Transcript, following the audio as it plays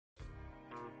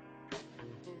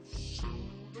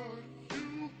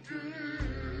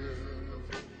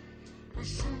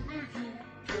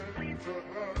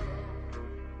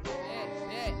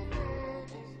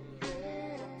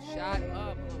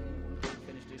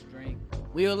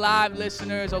We are live,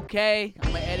 listeners, okay?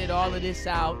 I'm going to edit all of this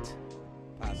out.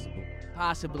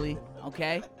 Possibly,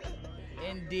 okay?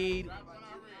 Indeed.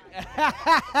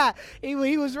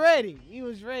 he was ready. He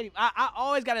was ready. I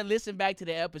always got to listen back to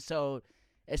the episode,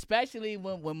 especially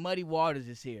when Muddy Waters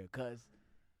is here, because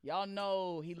y'all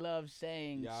know he loves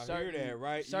saying y'all certain, hear that,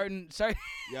 right? Certain.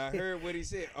 Y'all heard what he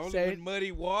said. Only Certain- with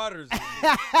Muddy Waters.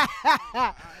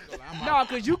 No,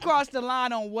 because you crossed the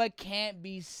line on what can't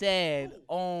be said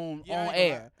on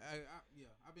air.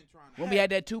 I've been trying to. When we had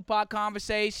that Tupac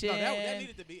conversation. No, that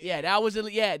needed to be. That was yo.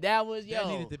 That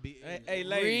needed to be. Hey,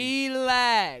 ladies.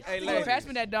 Relax. Hey, Hey, ladies. pass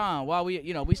me that Don while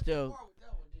we still.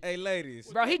 Hey,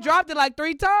 ladies. Bro, he dropped it like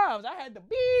 3 times. I had to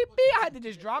beep. I had to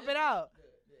just drop it out.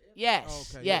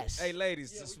 Yes. Okay, yes. Hey,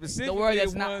 ladies. Specifically The word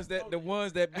that's the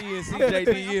ones that be in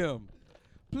CJDM.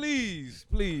 Please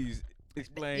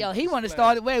explain. Yo, he want to explain.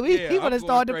 start it. Wait, he want to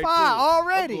start the pod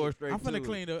already. I'm finna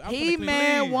clean up.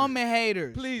 He-Man Please. woman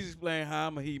haters. Please explain how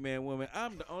I'm a He-Man woman.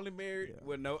 I'm the only married.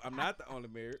 Well, no, I'm not the only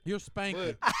married. You're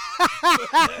spanking. But,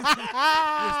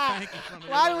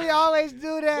 Why do we always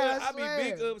do but that? I be swear.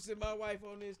 big upset my wife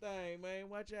on this thing, man.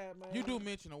 Watch out, man. You do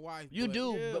mention a wife. You but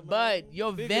do, yeah, but man.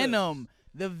 your Big venom,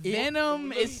 the venom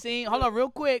Look, is seen. Hold on, real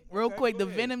quick. Okay, The go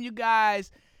ahead. venom, you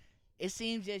guys. It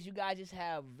seems as you guys just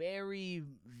have very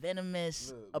venomous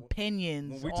Look,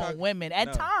 opinions when we on talk- women at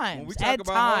No, times. When we talk at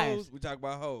about times. hoes, we talk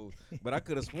about hoes. But I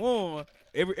could have sworn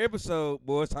every episode,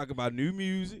 boys talk about new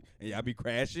music, and y'all be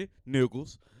crashing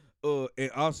nickels.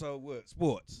 And also what?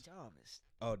 Sports.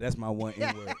 Oh, that's my one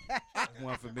N word.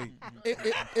 One for me.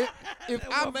 If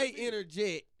I may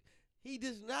interject, he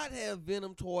does not have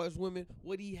venom towards women.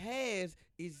 What he has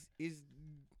is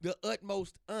the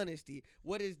utmost honesty.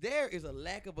 What is there is a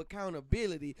lack of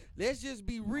accountability. Let's just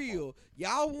be real.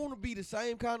 Y'all want to be the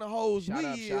same kind of hoes Shut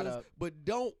we up. but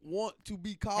don't want to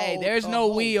be called. Hey, there's a no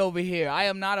hoe. we over here. I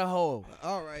am not a hoe.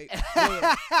 All right.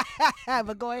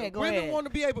 But go ahead, Women want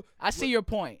to be able. I see your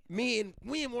point. Men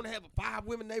want to have 5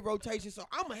 women in their rotation, so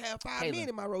I'm gonna have 5 Caleb. men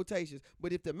in my rotations.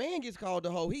 But if the man gets called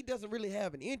a hoe, he doesn't really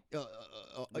have an good?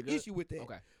 issue with that.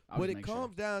 Okay. When it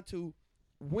comes down to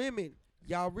women,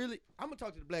 y'all really, I'm gonna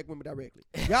talk to the black women directly.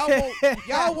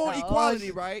 Y'all want equality,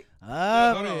 right? Hold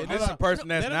on. ahead. This is a person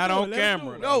that's Let him not do it, on let him do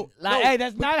camera. it. No, Like, no, hey,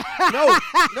 that's not.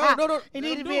 no. He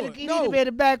need to him be. do it. He need to be in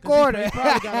the back He corner.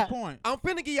 probably got a point. I'm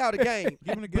finna give y'all the game.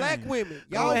 Give him the Black game. women,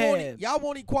 Go ahead. y'all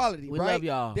want equality, We right? love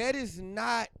y'all. That is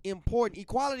not important.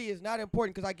 Equality is not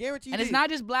important because I guarantee you And it's this. not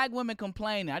just black women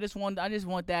complaining. I just want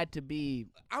that to be.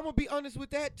 I'm gonna be honest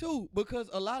with that too, because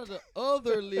a lot of the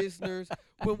other listeners,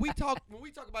 when we talk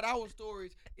about our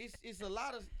stories, it's a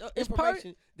lot of It's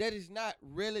information that is not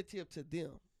relative to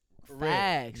them.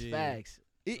 Facts. Yeah. Facts.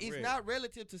 It's Correct. not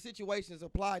relative to situations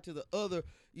applied to the other,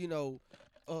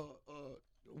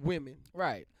 women.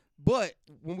 Right. But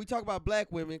when we talk about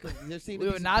black women, because there seem to We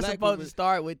be were some not black supposed women, to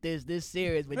start with this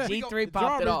series, but We G3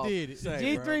 popped it Jarvis off. did it.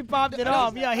 Say, bro. G3 popped it I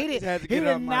off. just- Yeah, he I just had to did. He get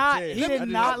it off did my not. chest. He I did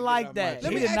just not had to get like it off that. my Let chest.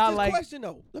 He me did ask not this like. question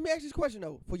though. Let me ask this question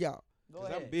though for y'all. Go 'Cause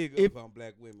ahead. I'm big If- up on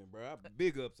black women, bro. I'm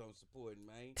big ups on supporting,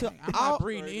 man. To I'm all, not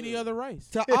breeding any other race.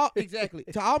 to all exactly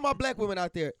to all my black women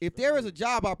out there, if there is a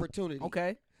job opportunity,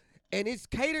 Okay. and it's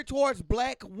catered towards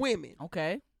black women,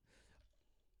 Okay.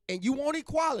 and you want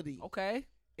equality, Okay.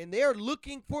 and they're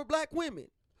looking for black women,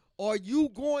 are you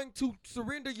going to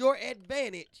surrender your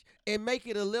advantage and make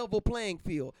it a level playing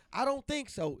field? I don't think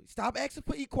so. Stop asking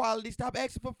for equality. Stop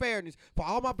asking for fairness. For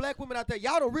all my black women out there,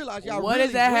 y'all don't realize y'all What really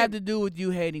does that win. have to do with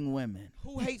you hating women?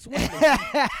 Who hates women?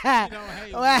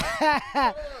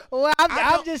 Well, I'm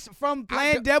don't- just from I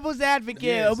playing don't- devil's advocate.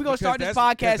 Yes, We're gonna start because this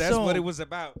that's- podcast because soon. That's what it was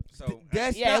about. So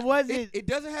That's Yeah, not, it wasn't- It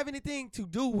doesn't have anything to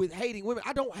do with hating women.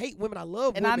 I don't hate women. I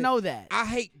love and women. I know that. I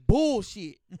hate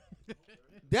bullshit.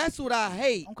 That's what I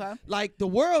hate. Okay. Like the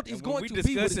world is and when going we to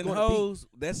be what it's discussing going to be. hoes,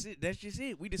 that's it. That's just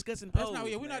it. We discussing That's hoes. not.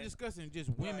 Yeah, we're not man. discussing just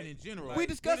women in general. We We're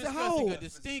discussing a hoes.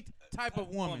 distinct type of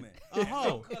woman. No A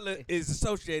hoe. color is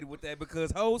associated with that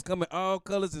because hoes come in all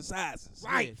colors and sizes.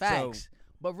 Right. Facts.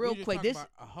 But real We just quick, talking this. about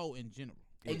a hoe in general.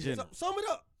 In Ex- general. Sum it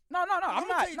up. No. I'm gonna not.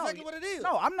 tell you No, exactly what it is.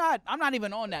 no, I'm not. I'm not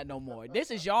even on that no more.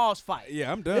 This is y'all's fight. Yeah,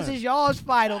 I'm done. This is y'all's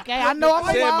fight, okay? I know I'm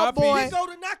I a said my wild piece. boy. So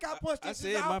the knockout punch. I This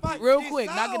said is our my fight. piece. Real It quick,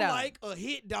 knock it sound out. like a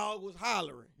hit dog was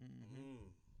hollering. Mm,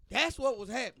 That's what was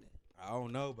happening. I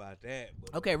don't know about that.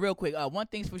 But Okay, real quick. One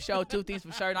thing's for sure, 2 things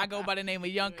for certain. I go by the name of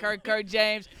Young Kurt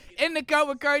James. In the Cut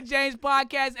with Kurt James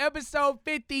podcast, episode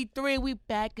 53. We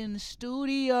back in the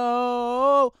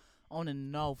studio on the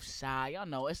north side. Y'all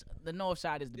know the north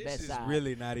side is the this best is side.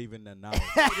 really not even the north.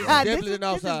 definitely the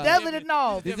north This is side. definitely the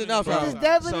north. This is This north is side.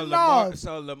 definitely the north.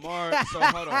 So Lamar. So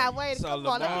hold on. Wait, so come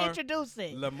on. Let me Lamar, introduce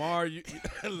it.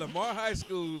 Lamar High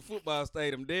School football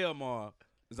stadium, Delmar.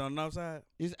 It's on the north side.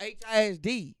 It's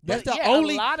HISD. That's But the yeah,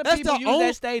 only. a lot of that's people the use only,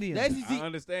 that stadium. That's I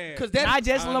understand. because that's Not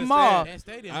just I Lamar.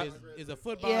 understand. That stadium is a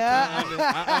football Yeah. team.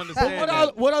 I understand.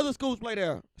 But what other schools play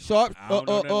there? Sharp. I don't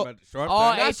know nothing about the Sharp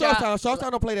all Town. Not HI Sharpstown.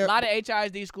 Sharpstown don't play A there. lot of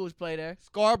HISD schools play there.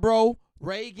 Scarborough,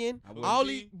 Reagan, I wouldn't all be.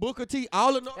 these Booker T,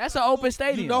 all of them. That's an open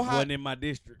stadium. You know how? Wasn't in my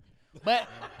district. But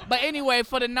anyway,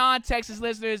 for the non-Texas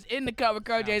listeners, in the Cut with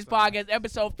Kurt James podcast,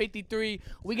 episode 53,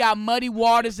 we got Muddy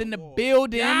Waters in the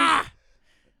building. Yeah.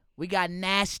 We got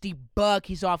Nasty Buck.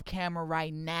 He's off camera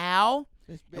right now.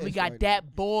 And we got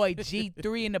that boy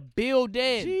G3 in the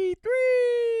building.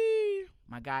 G3.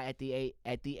 My guy at the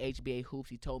HBA Hoops,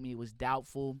 he told me he was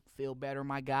doubtful. Feel better,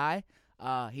 my guy.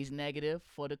 He's negative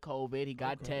for the COVID. He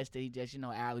got tested. He just,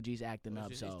 allergies acting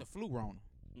up. It's So the flu Rona.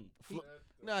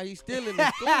 Nah, he's still in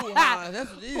the school.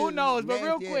 That's what it is. who knows? But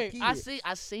real Nasty-ass quick, kid.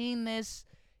 I seen this.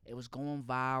 It was going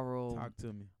viral. Talk to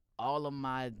me. All of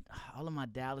my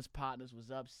Dallas partners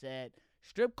was upset.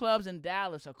 Strip clubs in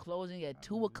Dallas are closing at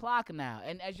 2:00 now.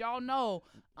 And as y'all know,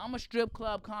 I'm a strip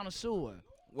club connoisseur.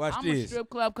 Watch I'm a this. strip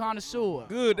club connoisseur.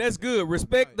 Good. That's good.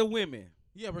 Respect the women.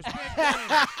 Yeah, respect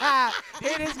them.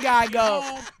 Here this guy go.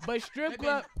 Home. But strip They've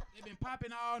club. been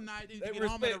popping all night. They They get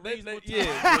home at a respect- they- reasonable they- time.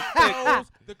 yeah, respect. Close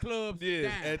the clubs Yeah,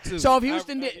 down. at 2. So if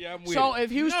Houston did, yeah, I'm with so it.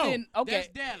 if Houston, no, okay. That's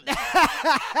Dallas. In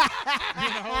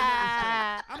a whole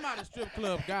nother state. I'm not a strip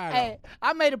club guy. Hey,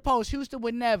 I made a post. Houston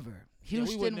would never. Yeah, we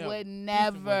Houston would would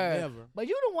never. never. Houston would never. But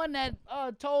you the one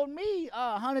that told me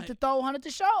 100 to throw, 100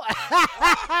 to show.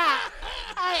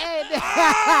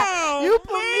 You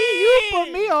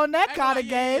put me on that That's kind why, of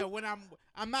yeah, game. when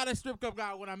I'm not a strip club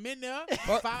guy. When I'm in there,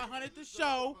 500 to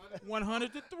show,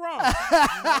 100 to throw.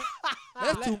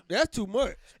 That's too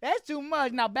much. That's too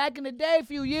much. Now back in the day, a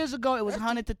few years ago, it was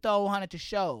 100 to throw, 100 to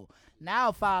show.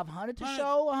 Now 500 to 100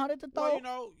 show, 100 to throw. Well, you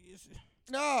know,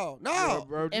 No.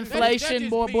 Bro, Inflation, just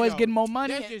boy, me, boys though. getting more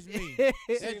money. That's just me. That's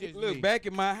just Look, me. back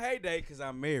in my heyday, because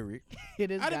I'm married.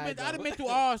 This I guy done go. been through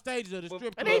all stages of the strip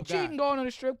It club. ain't guy. cheating going to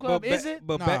the strip club, is it?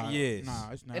 But Nah, back, yes.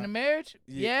 Nah, it's not. In a marriage?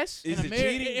 Yeah. Yes. Is In a it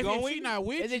marriage, cheating if going? she not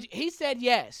with Is you, it, he said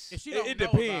yes. if she don't It know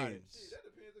about depends.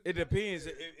 It depends.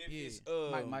 If Yeah. it's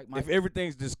Mike. if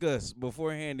everything's discussed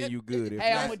beforehand, then you good. If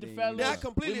Hey, I'm not, with the then fellas. you Not not.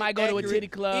 completely We might go to a accurate. titty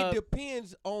club. It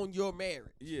depends on your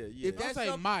marriage. Yeah, If Don't that's say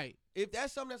something- might. If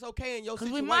that's something that's okay in your 'Cause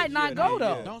situation, we might not Yeah, go, yeah,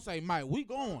 though. yeah. Don't say might. We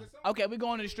going. Okay, we're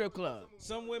going to the strip club.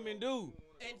 Some women do.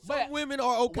 And But some women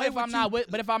are okay What if with I'm you. not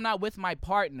with? But if I'm not with my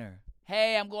partner,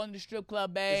 hey, I'm going to the strip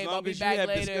club, As babe. I'll long be as you back have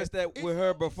later. discussed that It's- with her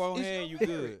It's beforehand, you your good.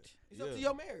 marriage. It's up to Yeah.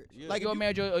 your marriage. Yeah. Like Your if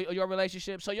marriage or your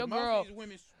relationship. So your Most of girl, these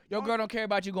women- your girl don't care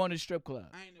about you going to the strip club.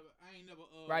 I ain't never.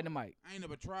 Right in the mic. I ain't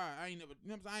never tried. I ain't never. You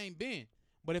know what I'm saying? I ain't been.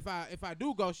 But if I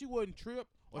do go, she wouldn't trip,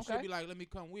 or she'll Okay. be like, "Let me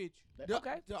come with you." the,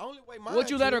 Okay. the only way mine Would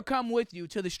you let her trip- come with you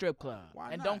to the strip club?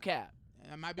 Why And not? don't cap.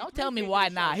 And I might be Don't tell me 350 why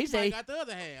to not. show. He She might say- got the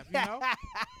other half. You know,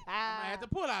 I might have to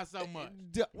pull out so much.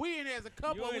 the- We in here as a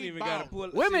couple. You ain't we even ball. got to pull.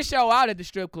 Women see, show out at the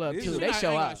strip club This too. is- They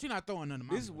show out. She not throwing none of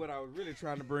my. This is what I was really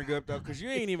trying to bring up though, because you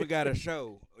ain't even got to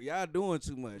show. Y'all doing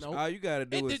too much. Nope. All you got to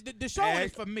do is The showing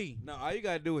is ask- for me. no. All you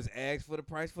got to do is ask for the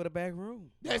price for the back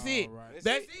room. That's it. Alright.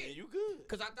 That's it. it. And you good.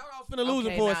 Cause I thought I was finna lose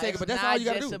Okay, it for a now, second, it's but that's not all you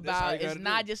gotta just do. That's all About, you it's gotta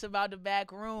not do. just about the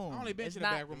back room. I only been It's to the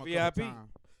not- back room a VIP. couple times.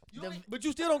 But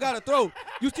you still don't gotta throw.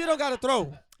 You still don't gotta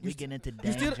throw. We get into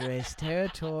you still- dangerous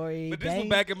territory. But this was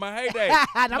back in my heyday. I'm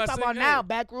My talking about second now. day.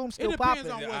 Back rooms still It depends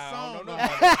popping. on what I song. don't know though.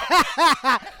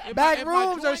 about If Back if my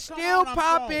rooms joint are come still on, I'm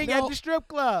popping strong. at the strip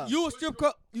club. You a strip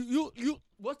club? You.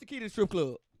 What's the key to the strip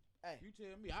club? You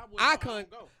tell me. I Eye wouldn't con-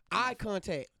 go. Eye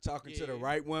contact. talking to the Yeah.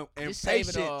 right one and Just save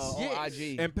patience. it on Yes.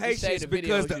 IG. And Just save patience the videos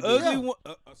because the you do. ugly Yeah.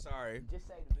 one. Sorry. Just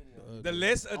save the video. The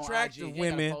less On IG. attractive You ain't gotta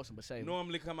women post 'em, but save 'em.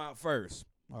 normally come out first.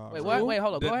 Wait, what? Wait,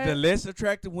 hold on. Go The ahead. less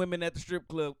attractive women at the strip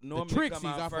club The normally Trixies come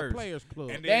out off a first. Players Club.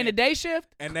 And They in the day shift?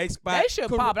 and they spot. Day shift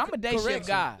Cor- popping. I'm a day shift correction.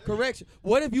 guy. Correction.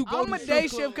 What if you go I'm to a the day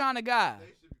strip shift club? kind of guy.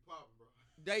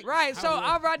 They- Right, so I would-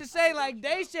 I'm about to say like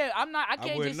day shift. I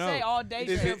can't wouldn't just say know. all day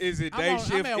Is shift. it I'm day on- I'm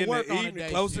shift at in work the on a evening, day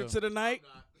closer shift. to the night?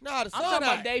 Nah, the I'm sun talking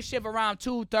about out. day shift around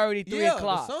 2:30, 3 Yeah, the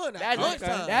o'clock. sun out. That's,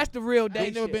 Lunchtime. that's the real I day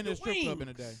ain't never shift. been to a strip club in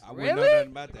a day. I wouldn't know Really?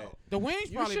 nothing about that. The wings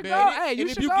You probably should better. go. Hey, you And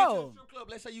if should you get to the go. strip club,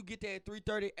 let's say you get there at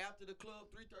 3:30 after the club,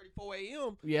 3:30, 4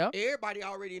 a.m. Yeah. Everybody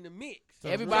already in the mix.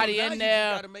 Everybody now in you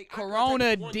there, gotta make eye contact Corona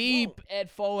with one you deep want. at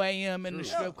 4 a.m. in the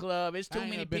True. strip club. It's I too ain't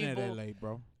many never been there people. that late,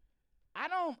 bro. I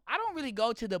don't really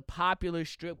go to the popular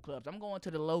strip clubs. I'm going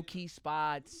to the low key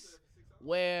spots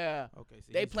where Okay,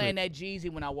 see, they he's playing tripping. that Jeezy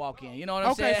when I walk in. You know what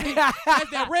I'm Okay, saying? see,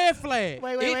 that's that red flag.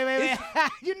 Wait.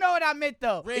 You know what I meant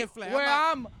though. Red flag.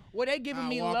 Where they giving I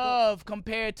me walk up. love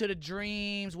compared to the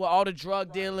dreams where all the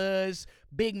drug dealers,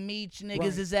 big meat niggas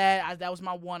Right. is at. That was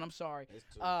my one. I'm sorry.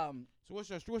 So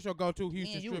So what's your go-to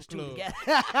Houston You was strip two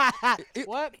club? together.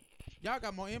 What? Y'all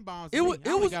got more inbounds. It than was- me. it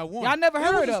I only was- got one. Y'all never It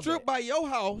heard was a of strip it. by your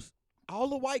house. All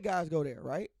the white guys go there,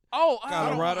 right? Oh,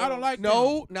 Colorado. I don't like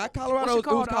No, not Colorado. What's it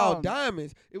It was called? called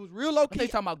Diamonds. It was real low I think key. you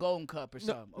talking about Golden Cup or No,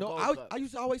 something. no, I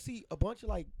used to always see a bunch of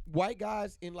like white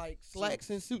guys in like slacks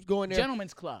and suits going there.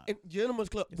 Gentlemen's Club. And gentlemen's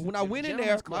club. It's But when a I went in there,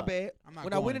 gentlemen's my club. bad. I'm not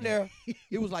When I went in going there,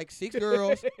 it was like 6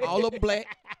 girls, all of them black,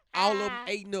 all of them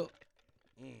 8 and up.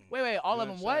 Wait, all of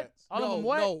them what? Gunshots. All no, of them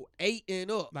what? No, 8 and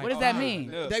up. Like, What does that oh,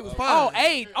 mean? Yeah. They was Oh, fine. Oh,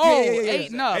 8. Oh, yeah,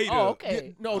 8 and up. Eight Oh, up. okay.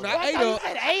 Yeah, no, not I 8 thought you up.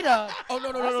 said 8 up. Oh,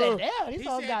 no, no, I no, no, said, no. damn, these He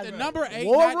all said got the number 8,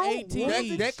 war not room. 18.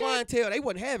 What? That clientele, they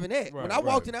wasn't having that. When Right, I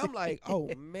walked right. in, I'm like, oh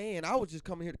man, I was just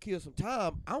coming here to kill some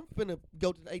time. I'm finna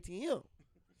go to the ATM.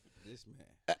 This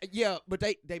man. Yeah, but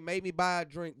they made me buy a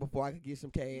drink before I could get some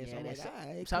cash. Yeah, I'm they like, say-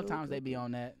 all right, Sometimes cool, they be cool.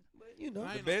 on that. But, you know, I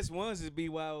The ain't best ones is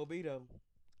BYOB though.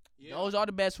 Yeah. Those are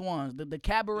the best ones. The The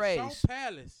cabarets. Show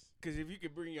Palace. Cause if you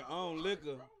can bring your own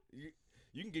liquor,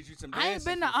 you can get you some. I ain't dances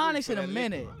been to for free Onyx for in a that liquor.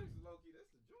 minute.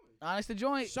 Honest the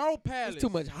joint. Show Palace. it's too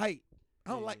much hype. I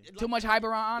don't Yeah. like Too much hype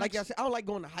around Like Onyx. I said, I don't like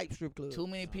going to hype strip clubs. Too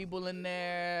many people in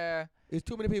there. It's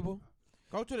too many people.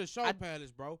 Go to the Show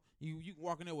Palace, bro. You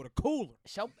walk in there with a cooler.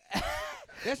 Show.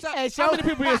 That's not, Hey, how show- many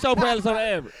people in show palace on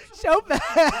average? Show. I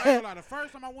ain't gonna lie, the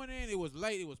first time I went in, it was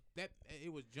late. It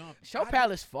was jumping. Show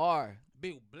Palace far.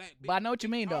 Big black. Big, But I know what you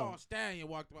mean, though. Oh, Stallion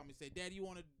walked up and said, "Daddy, you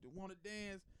want to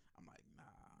dance?" I'm like,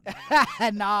 nah.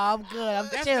 Nah, I'm good. I'm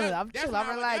That's chilling. when- I'm that's chilling. when I'm I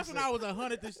was- relaxing. That's when I was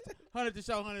 100 to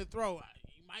show, 100 to throw.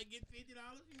 You might get $50.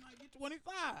 You might get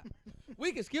 25.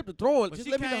 We can skip the throwing. But Just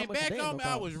she let me know how came much the back dance on me. I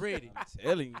cost. was ready.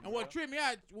 Telling you. And what tripped me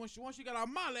out once she got off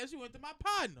my lap, she went to my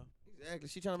partner. Exactly.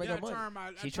 She trying to make Then her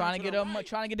money. She I trying to turned get the her, right.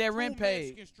 trying to get that rent Two paid.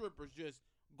 Mexican strippers just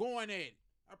going at it.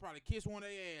 I probably kissed one of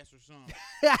their ass or something.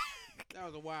 That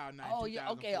was a wild night. Oh yeah.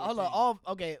 Okay. Hold on.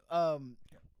 Okay.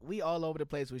 We all over the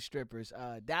place with strippers.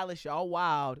 Dallas, y'all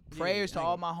wild. Yeah, Prayers to I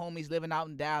all ain't- my homies living out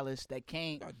in Dallas that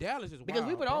can't. Dallas is Because wild,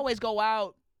 we would bro. always go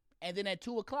out, and then at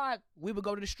 2:00 we would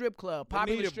go to the strip club, They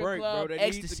popular need a strip break, club, bro. They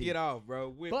need to ecstasy. get off,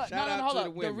 bro. But Shout out hold to up. the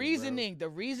women, The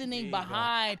reasoning Yeah,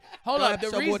 behind, hold Go up. have The,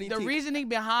 some more the than tea. reasoning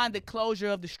behind the closure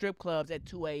of the strip clubs at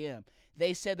 2 a.m.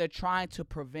 They said they're trying to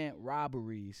prevent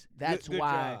robberies. That's Good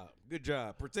why. Job. Good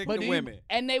job. Protect But the do you- women.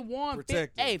 and they won.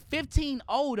 Protect them. Hey,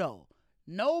 15-0 though.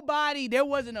 Nobody. There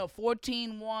wasn't a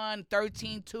 14-1,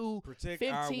 13-2, Protect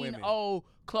our women. 15-0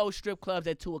 closed strip clubs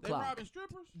at 2 They o'clock. robbing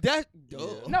strippers? That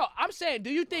No, I'm saying, do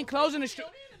you think closing the strip?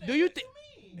 Do you think?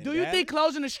 Do you think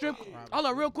closing the strip? Hold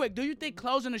on, real quick. Do you think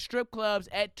closing the strip clubs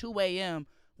at 2 a.m.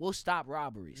 will stop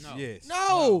robberies? No. Yes.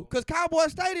 No, because Cowboy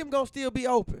Stadium gonna still be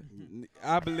open.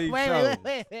 I believe Wait, so.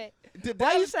 wait.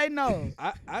 Why you say no?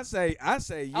 I say yes.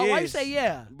 Oh, why you say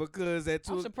yeah? Because at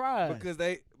I'm 2 surprised. because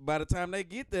by the time they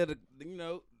get there,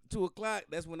 2 o'clock,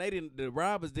 that's when the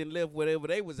robbers didn't left whatever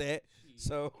they was at.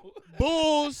 So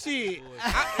Bullshit.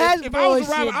 That's if I was a bullshit,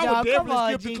 robber, I dog. would Come definitely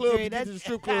on, skip the club G3. and get to the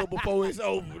strip club before it's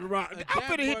over. I'm A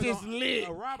finna hit jack boy this gon- lick.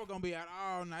 A robber gonna be out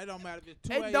all night. It don't matter if it's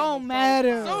 2 It a.m. don't or 4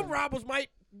 matter. o'clock. Some robbers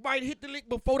might hit the lick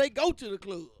before they go to the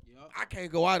club. Yup. I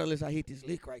can't go out unless I hit this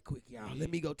lick right quick, y'all.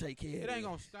 Let me go take care of It it. ain't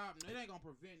gonna stop. It ain't gonna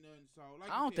prevent nothing. So like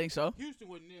I you don't said, think so. Houston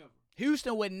would never.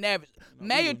 Houston would never. No,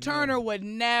 Mayor he would Turner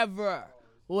never.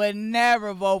 would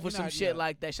never vote for He some not- shit yeah.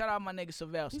 like that. Shout out my nigga He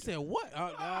Sylvester. said what?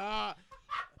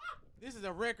 This is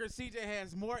a record. CJ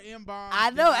has more inbounds.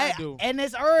 I than know, I do. and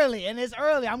it's early,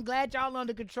 I'm glad y'all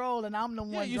under control, and I'm the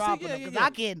one you see, dropping them because I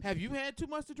can Have you had too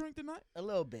much to drink tonight? a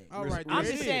little bit. All right, I'm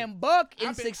there just it saying, Buck in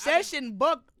I've been- succession,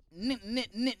 Buck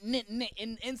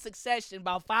in succession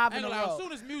about 5 in Ain't a gonna lie, row. as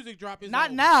soon as music drop, it's Not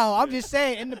over. now. I'm just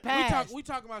saying in the past. We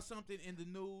talking about something in the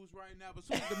news right now, but as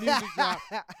soon as the music drop,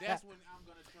 that's when I'm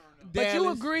gonna turn up. But you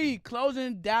Dallas. agree,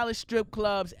 closing Dallas strip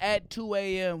clubs at 2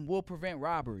 a.m. will prevent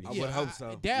robberies. I would hope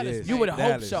so. Dallas, Yes. You would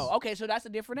Dallas. hope so. Okay, so that's a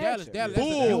different Dallas, answer. Dallas,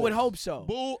 Bull. You would hope so.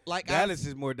 Bull, like Dallas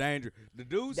is more dangerous. The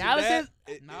dudes Dallas in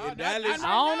is- No, in that- Dallas. I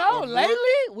I don't know. know. Lately,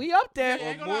 we up Yeah, there.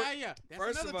 ain't gonna lie, yeah. That's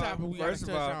First another of all- topic we first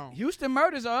gotta of touch all- on. Houston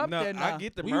murders are up No, there now. I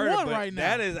get the We murder, won but right now.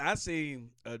 that is, I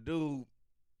seen a dude.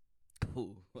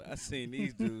 Ooh, I seen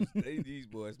these dudes. These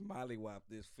boys mollywop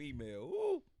this female.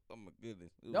 Ooh, oh my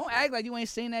goodness. It was Don't so- act like you ain't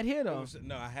seen that here it though. was-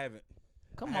 no, I haven't.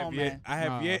 Come I have on, yet, man. I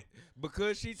have Nah. yet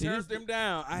because she See, turns this- them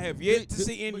down. I have yet to But-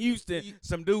 see in but Houston you-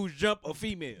 some dudes jump a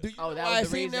female. Do you Oh, know that why was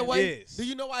it the seemed that reason? way? Yes. Do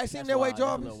you know why it seemed That's that way, wild. That's a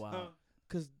Jarvis? little wild.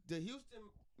 Because the Houston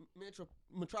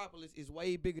metropolis is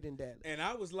way bigger than Dallas. And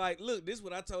I was like, look, this is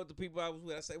what I told the people I was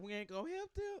with. I said, we ain't gonna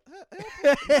help them.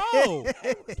 No.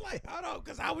 They was like, hold on,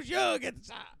 because I was young at the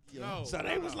time. No. So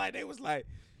they was like,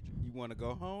 you want to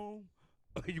go home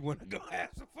Or you want to go have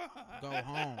some fun? Go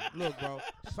home. Look, bro.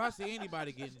 If I see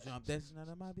anybody getting jumped, that's none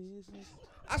of my business.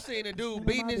 I seen a dude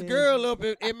beating this girl up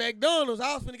at McDonald's.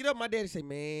 I was finna get up. My daddy say,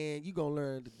 "Man, you gonna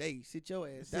learn today. Sit your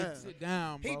ass down." Sit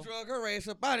down, bro. He drug her ass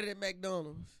up out of that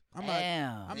McDonald's.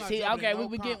 Damn. not See, jumping okay, in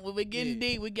no we getting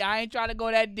Yeah. deep. I ain't trying to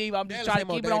go that deep. I'm just Dallas trying to ain't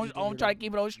more keep it on. dangerous than I'm here, trying to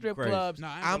keep it on strip Crazy. clubs. Nah,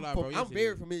 I ain't gonna lie, bro. Yes, I'm it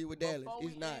very is. familiar with Dallas. Before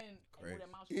It's we not. end- Crazy. move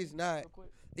that mouse It's real not.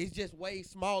 quick. It's just way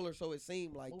smaller, so it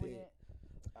seemed like Move it that. in.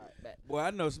 All right, bet. Boy,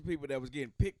 I know some people that was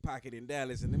getting pickpocketed in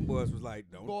Dallas, and them boys was like,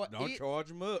 don't Boy, charge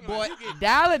them up. Boy,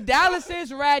 Dallas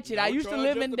is ratchet. I Don't used to charge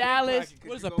live up in the Dallas. pickpocket 'cause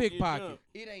What is you a gonna get pickpocket? jumped.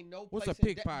 it ain't no What's place a in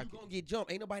pickpocket? You gonna get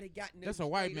jumped. Ain't nobody got nothing That's a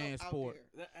white straight man up out sport.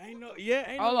 there. Ain't no,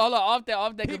 yeah, ain't Hold no. on, off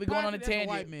that, because we going on a Pickpocket, that's a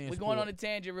white tangent. man We're going on a sport.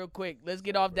 tangent real quick. Let's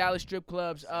get off Dallas strip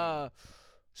clubs.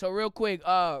 So real quick,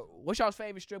 what's y'all's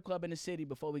favorite strip club in the city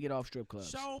before we get off strip clubs?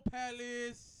 Show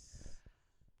Palace.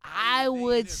 I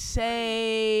would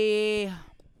say,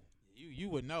 You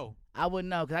would know. I would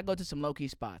know, because I go to some low-key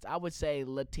spots. I would say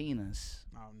Latinas.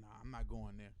 Oh no, I'm not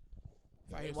going there.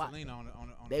 If I hear wa- Selena on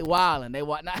They wildin'. They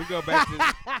wild. We go back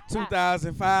to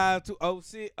 2005 to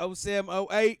 06, 07,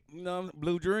 08, you know,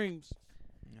 Blue Dreams.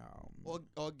 No.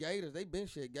 Or Gators. They been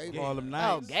shit. Gators. Yeah. Harlem Oh,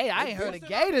 Nights. gay! I ain't heard What's of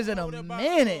that Gators in other a one over there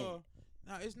by, minute.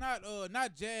 No, it's not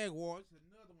Jaguar. It's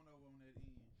another one over on that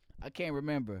end. I can't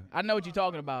remember. I know what you're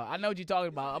talking about.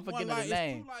 I'm One forgetting light- the it's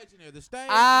name. 2 lights in there. The stage.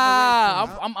 Ah, and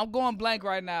the restroom. I'm going blank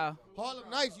right now. Harlem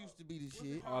Nights used to be the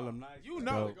shit. Harlem Nights. You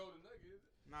know. Dope.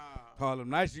 Nah. Harlem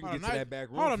Nights, you can Harlem get to Nights- that back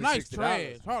room Harlem for Nights $60.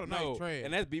 trash. Harlem No, Nights trash.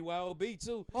 and that's BYOB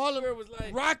too. Harlem It was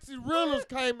like, Roxy Reynolds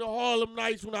came to Harlem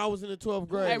Nights when I was in the 12th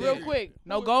grade. Hey, real quick,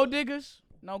 no gold diggers.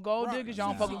 No gold diggers. Y'all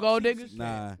don't fuck with gold diggers.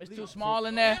 nah. It's too small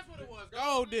in there. That's what it was.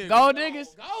 Gold diggers. Gold diggers.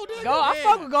 Gold diggers? Go. I Yeah.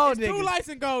 fuck with gold It's 2 diggers. lights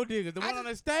and gold diggers. The one on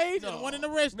the stage and the one in the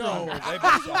restroom. No. They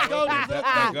Gold diggers.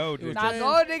 that gold diggers. Nah,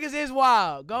 gold diggers is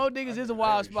wild. Gold diggers is a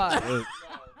wild spot. Look,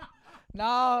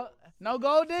 No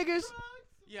gold diggers.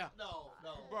 Yeah. No.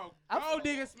 Bro, I'm- gold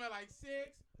diggers smell like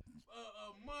sex,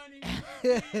 money,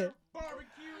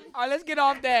 barbecue, All right, let's get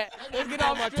off that. Let's get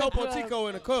off my strip Topo clubs. Chico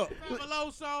in a cup.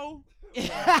 fabuloso,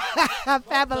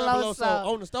 Fabuloso.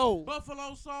 on the stove.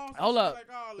 buffalo sauce. Hold smell up. like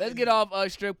all Let's that. get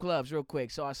off strip clubs real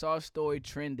quick. So I saw a story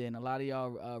trending. A lot of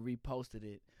y'all reposted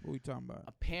it. What we talking about?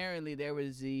 Apparently there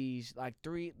was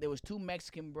there was 2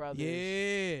 Mexican brothers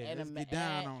Yeah, and let's get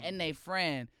down on and they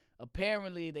friend.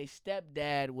 Apparently their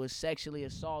stepdad was sexually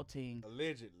assaulting.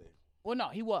 allegedly. Well, no,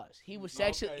 he was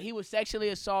sexually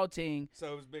assaulting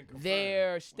So it's been confirmed.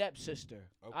 their stepsister,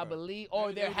 I Okay. believe, or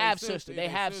They- their they half sister, sister. they They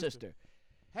half sister. sister.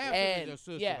 Half And of your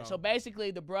sister, yeah, though. so basically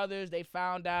the brothers, they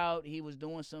found out he was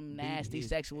doing some nasty his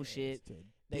sexual ass shit. to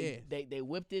They death. they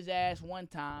whipped his ass one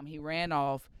time. He ran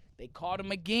off. They caught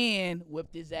him again,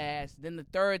 whipped his ass. Then the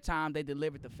third time they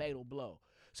delivered the fatal blow.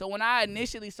 So when I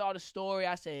initially saw the story,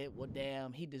 I said, "Well,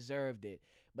 damn, he deserved it."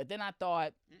 But then I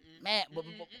thought, man,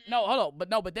 no, hold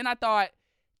on, but then I thought,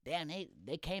 damn,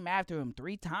 they came after him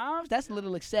 3 times. That's a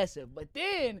little excessive. But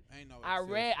then Ain't no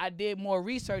I did more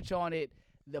research on it.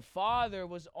 The father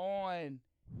was on.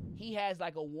 He has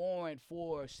like a warrant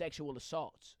for sexual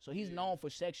assaults, so he's known for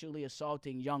sexually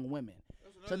assaulting young women.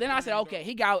 So then I said, okay,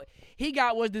 he got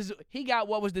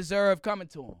what was deserved coming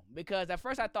to him, because at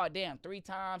first I thought, damn, 3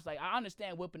 times. Like, I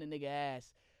understand whipping a nigga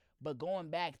ass, but going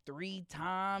back 3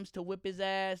 times to whip his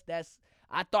ass,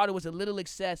 I thought it was a little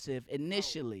excessive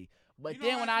initially. But You know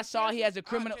then why when it's I saw he has a excessive? I'll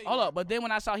criminal, tell you hold why. up. But then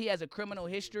when I saw he has a criminal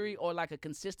history, or like a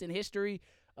consistent history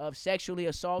of sexually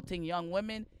assaulting young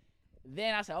women,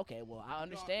 then I said, okay, well, I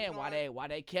understand you know why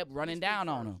they kept running down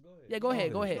on him. Go ahead.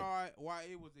 Yeah, go ahead. You know why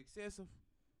it was excessive?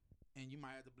 And you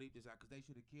might have to bleep this out because they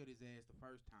should have killed his ass the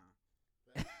first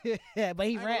time. Yeah, but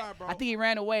he I ain't ran. gonna lie, bro. I think he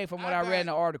ran away from what I read in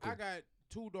the article. I got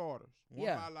 2 daughters. One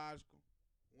Yeah. biological,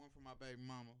 one from my baby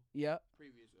mama, Yeah.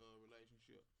 previous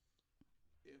relationship.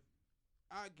 If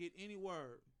I get any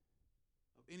word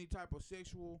of any type of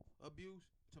sexual abuse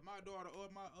to my daughter or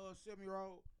my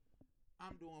 7-year-old,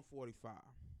 I'm doing 45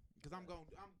 because I'm going.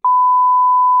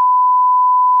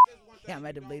 That's one thing Yeah, I'm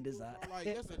at you to bleed don't this do, out. bro. Like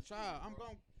that's a child. I'm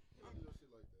going.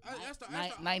 That's the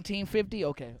 1950.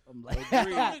 Okay. I'm like,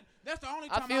 that's the only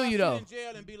I time feel you, sit though. in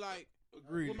jail and be like,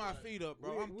 Agreed. with my feet up,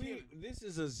 bro. I'm killing. This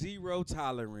is a zero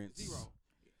tolerance. 0.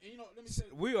 And you know, let me say,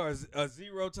 We are a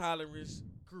zero tolerance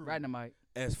crew right in the mic.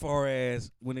 as far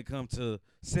as when it comes to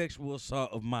sexual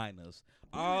assault of minors.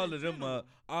 All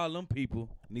them people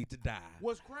need to die.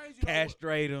 what's crazy? though,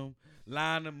 Castrate them,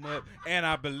 line them up, and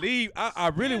I believe I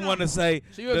really want to say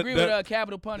So you agree with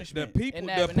capital the punishment? people in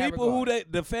that regard?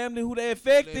 the family who they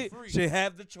affected free. should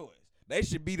have the choice. They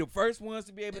should be the first ones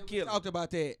to be able to We kill them. talked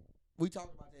about that We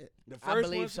talked about that. The I first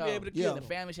believe one to so. be able to Yeah. kill The him.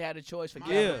 family should have the choice for Yeah.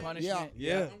 capital punishment.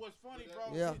 Yeah. And what's funny,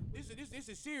 bro? Yeah. This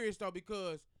is serious though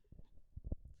because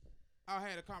I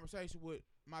had a conversation with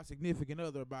my significant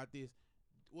other about this.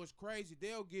 What's crazy?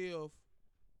 They'll give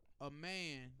a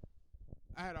man.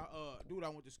 I had a dude I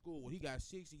went to school with. He got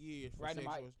 60 years for Right in the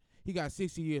sexual. He got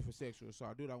 60 years for sexual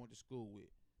assault. Dude I went to school with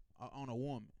on a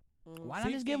woman. Why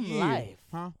not just 60 give him years. life?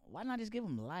 Huh? Why not just give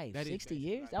him life? That is 60 basically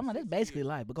years? life. I'm like, that's 60 basically years.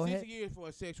 life. But go 60 ahead. years for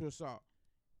a sexual assault.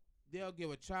 They'll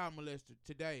give a child molester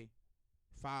today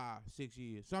 5, 6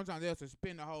 years. Sometimes they'll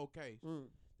suspend the whole case.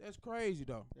 That's crazy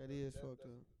though. That is fucked up.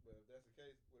 But if that's the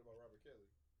case, what about Robert Kelly?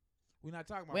 We're not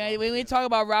talking about. We Robert ain't Kelly. talk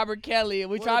about Robert Kelly.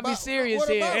 We What try to be about- serious what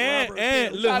here. about Robert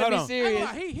And We look, try to hold be on. I serious.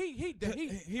 ain't gonna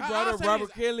lie, He I'll brought up say Robert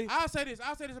this. Kelly. I'll say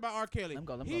this about R. Kelly. Let him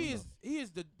go, let him he go,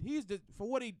 is the for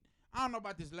what he. I don't know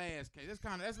about this last case.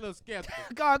 That's a little skeptical.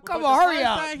 God, But come the on, hurry first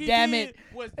up. thing he Damn did it.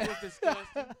 Was disgusting.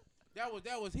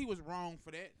 that was he was wrong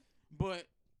for that. But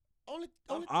Only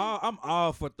I'm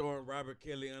all for throwing Robert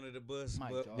Kelly under the bus.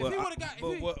 My But, God. what, If he would've got-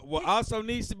 if but he- what also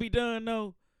needs to be done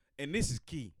though, and this is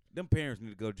key, them parents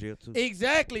need to go to jail too.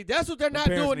 exactly. That's what they're not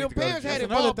parents doing. need Them to go to parents jail. had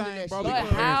That's another involved in thing, that bro. shit. But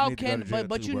Parents how need to go to can jail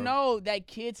but too, you bro. know that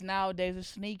kids nowadays are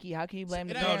sneaky. How can you blame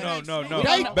the It No, ain't- parents? no, no, no. We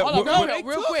don't know. But Hold on, what-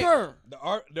 real They quick. took her.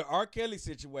 The R. Kelly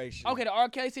situation. Okay, the R.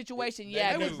 Kelly situation,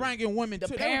 yeah. they do. was bringing women. The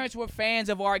to, parents were fans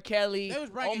of R. Kelly. They was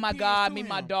Oh bringing my kids God, to me,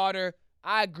 my him. daughter.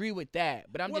 I agree with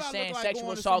that, but I'm What just I look saying like sexual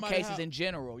going to assault somebody's cases house? in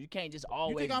general. You can't just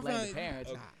always I'm blame the finna-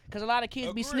 parents, Ag- because a lot of kids be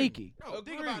Agree. sneaky. No, think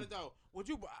Agreed. about it though. Would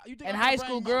you think And I'm high gonna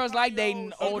school bring my girls like 5-year-old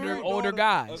dating older daughter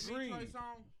guys. to Agreed. Trey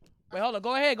song? Wait, hold on.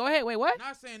 Go ahead. Wait, what?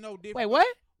 Not saying no different. Wait, but what?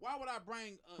 Why would I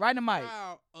bring Right in the mic.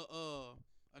 child,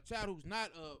 a child who's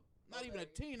not even a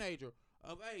teenager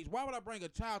of age? Why would I bring a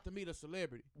child to meet a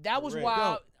celebrity? That was Correct.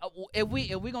 wild. If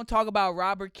we gonna talk about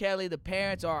Robert Kelly, the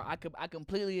parents are. I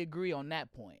completely agree on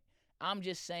that point. I'm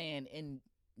just saying,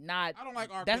 I don't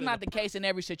like R. that's Kelly not the the case in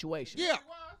every situation. Yeah.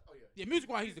 Yeah, music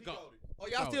wise, he's the goat. Oh,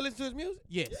 y'all still listen to his music?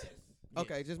 Yes.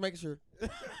 Okay, just making sure. I'm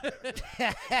gonna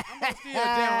still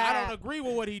down. I don't agree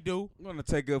with what he do. I'm gonna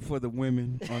take up for the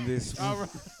women on this. All right.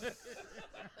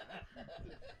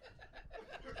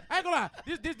 I ain't gonna lie.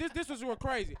 This was real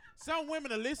crazy. Some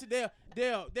women are listen. They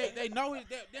know his.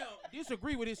 They'll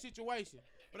disagree with his situation.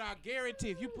 But I guarantee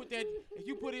if you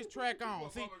put his track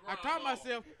on, see, I caught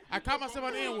myself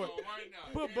on the N-word.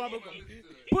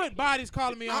 Put bodies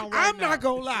calling me on right I'm now. not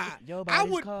gonna lie. Your I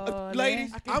body's would, calling.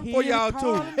 ladies, I can I'm hear for it y'all too.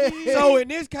 calling me. So in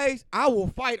this case, I will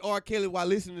fight R. Kelly while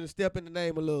listening to "Step in the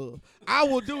Name of Love." I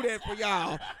will do that for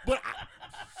y'all. But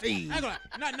see, I ain't gonna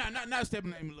lie. Not Step in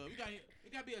the Name of Love.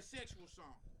 It gotta be a sexual song.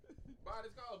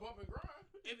 Body's called Bump and Grind.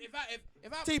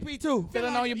 If I TP2.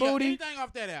 Feeling on your booty? anything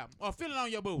off that album, or feeling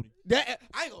on your booty. That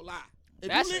I ain't gonna lie. If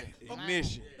That's you it.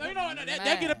 Ignition. No, you know what?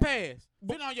 That get a pass.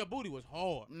 Feeling on your booty was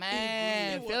hard.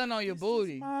 Man, It was- feeling on your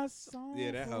booty.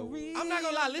 Yeah, that hoe. I'm not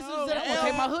gonna lie. Listen to I'm the gonna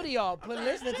take my album. hoodie off. Put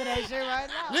listening to that shit right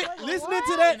now. Listening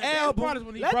to that And the best part album. is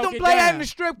when he Let broke them it play that down. in the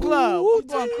strip club. I'm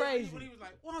going crazy. When he was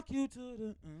like, walk you to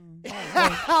the.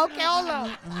 Okay, hold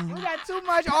on. We got too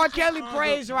much R. Kelly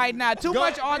praise right now. Too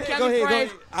much R. go Kelly ahead, go praise.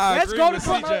 ahead. I Let's agree go to with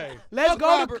commer- CJ. Let's Fuck go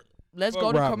to Robert. let's Fuck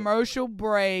go to Robert. commercial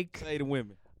break. Say the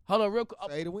women. Hold on, real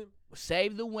quick. Say the women.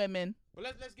 Save the women. But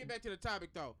let's get back to the topic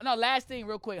though. No, last thing,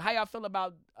 real quick. How y'all feel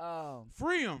about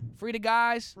Free him. free the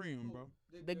guys? Free him, bro.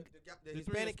 The The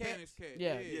Hispanic three cat. Hispanic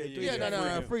Yeah. Yeah,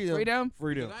 no, Free freedom. Freedom?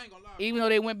 Freedom. I ain't gonna lie. Even though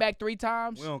they went back 3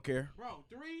 times. We don't care. Bro,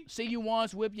 3. See you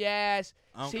once, whip your ass.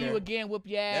 I don't See care. you again, whip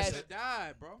your That's ass. He should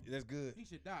die, bro. That's good. He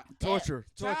should die. Torture.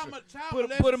 Child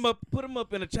Put him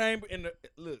up in a chamber in the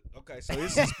look. Okay, so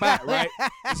it's a spot, right?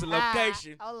 It's a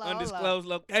location, Hold on. undisclosed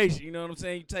location. You know what I'm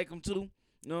saying? You take them to.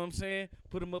 You know what I'm saying?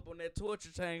 Put him up on that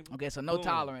torture chamber. Okay, so no Boom.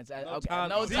 tolerance. No Okay, tolerance.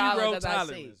 no Zero tolerance as I see.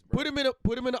 tolerance, bro.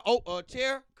 Put him in a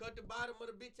chair. Cut the bottom of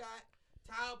the bitch out.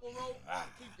 Tie up a rope.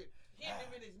 Keep it. Hit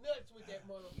him in his nuts with that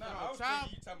motherfucker. No, I was child-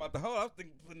 thinking you talking about the whole. I was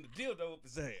thinking putting the dildo up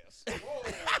his ass.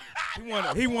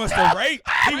 He wants to rape.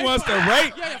 He wants to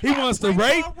rape. Yeah, He wants to rape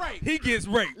rape. or rape. He gets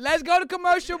raped. Let's go to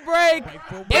commercial break.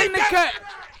 In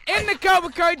the cut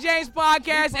with Kurt James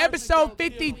podcast, episode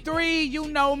 53. You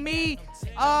know me.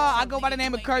 I go by the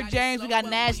name of Kurt James. We got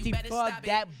Nasty Fuck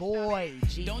That Boy.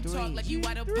 Don't talk like G3. you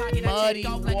out of pocket. Muddy I take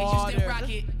off like it's Houston water.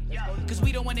 Rocket. Cause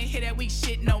we don't wanna hear that weak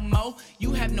shit no more.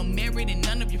 You have no merit in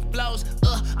none of your flows.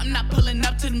 I'm not pulling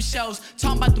up to them shows.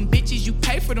 Talking about them bitches, you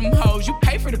pay for them hoes. You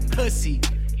pay for the pussy.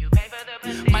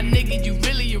 My nigga, you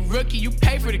really a rookie. You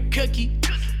pay for the cookie.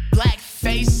 Black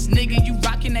face, nigga, you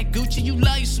rockin' that Gucci. You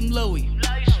love you some Louis.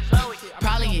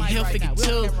 Probably in He'll right figure now. We on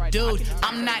too, camera right now. I dude. can-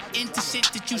 I'm not into shit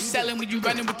that you selling when you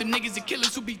running with the niggas and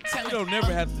killers who be telling. You don't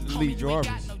never have to delete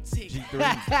Jarvis.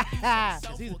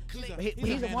 G3.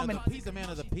 He's a woman. He's a man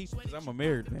of the people. Cause I'm a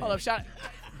married man. Hold up, shot.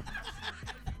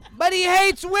 But he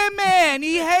hates women.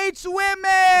 He hates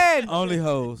women. Only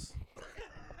hoes.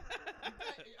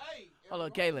 Hold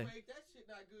on, Kaylin. That shit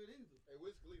not good either. Hey,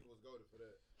 Wiz Khalifa was goated for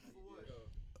that.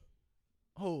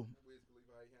 Who? Wiz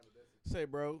Khalifa, how he handled that. Say,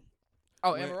 bro.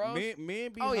 Oh, Amber Rose.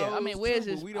 Men be Oh yeah, I hoes mean, too, Wiz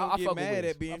but is. we I don't get fuck with mad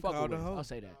Wiz. at being I fuck called a with Wiz. hoe. I'll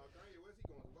say that. Kanye West,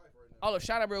 he going through life right now. Hold up,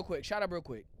 shot up real quick. Shot up real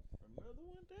quick. Another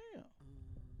one, damn.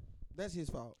 That's his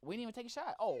fault. We didn't even take a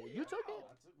shot. Oh, you took it.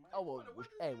 Oh well.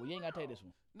 Hey, well, you ain't gotta take this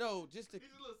one. No, just to. He's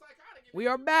a little psychotic. We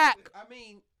are back. I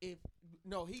mean, he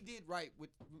did right with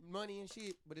money and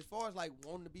shit, but as far as like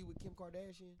wanting to be with Kim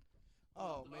Kardashian,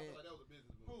 oh man, I feel like that was a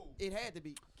business move. it had to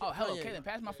be. Oh, hello, Kanye. Kaylin.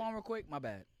 Pass my phone real quick. My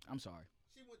bad. I'm sorry.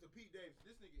 She went to Pete Davidson.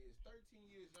 This nigga is 13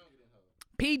 years younger than her.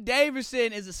 Pete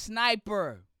Davidson is a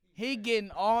sniper. He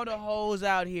getting all the hoes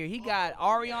out here. He got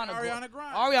Ariana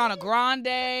Grande.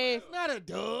 It's not a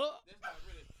dub.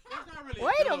 That's not really.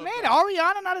 Wait a dub, minute, though.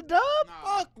 Ariana not a dub? Nah.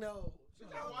 Fuck no. She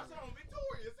gotta watch her on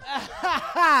Victorious.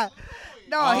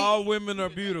 No, All women are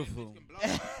beautiful.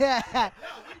 That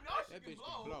bitch can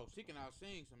blow. She can out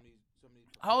sing some of these.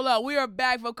 Hold up, we are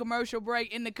back for commercial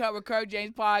break in the Cut with Kurt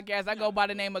James podcast. I go by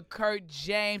the name of Kurt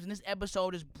James, and this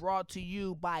episode is brought to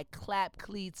you by Clap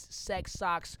Cleats, Sex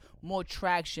Socks, more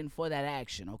traction for that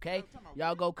action. Okay,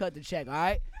 y'all go cut the check. All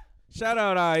right. Shout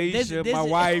out Aisha, This my is-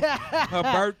 wife. Her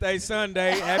birthday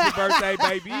Sunday. Happy birthday,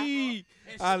 baby.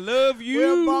 I love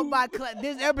you. We're brought by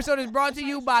this episode is brought to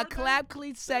you by Clap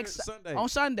Cleats, Sex Sunday. on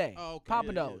Sunday. Oh, okay. Papa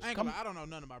Yeah, Do's. I ain't Come- gonna lie, I don't know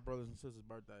none of my brothers and sisters'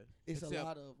 birthdays. It's a Except-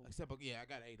 lot of them. Except, yeah, I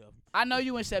got 8 of them. I know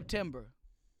you in September.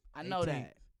 I know 18th.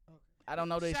 that. I don't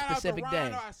know the Shout specific out to day.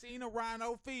 Rhino. I seen a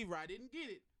Rhino Fever. I didn't get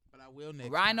it, but I will next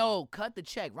Rhino, cut the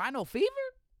check. Rhino fever?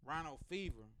 time. Rhino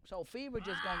Fever. So fever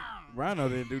just gonna. Rhino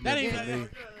didn't do That nothing ain't to even. me.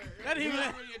 That ain't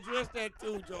even. address that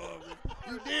too, Jarvis.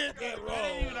 You did that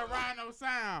That ain't even a Rhino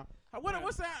sound. What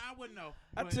sound? I wouldn't know.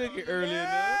 I But- took it early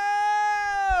enough.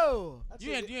 No.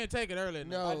 You didn't take it early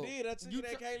enough. No. I did. I took it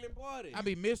at Kaylin party. I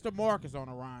be Mr. Marcus on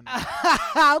a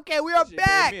Rhino. Okay, we are Shit gave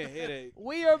back. me a headache.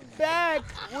 We are back.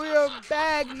 We are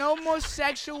back. No more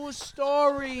sexual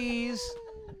stories.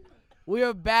 We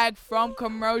are back from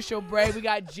commercial break. We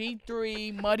got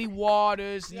G3, Muddy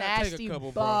Waters, Yeah, take a Nasty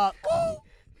couple, bro. Buck.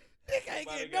 It can't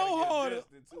Somebody get gotta no get harder.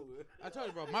 adjusted to it. I told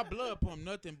you, bro, my blood pump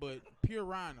nothing but pure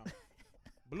Rhino.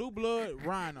 Blue blood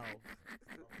Rhino.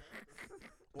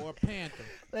 Or Panther.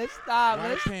 Let's stop. White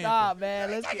Let's Panther. stop,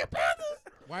 man. Let's get.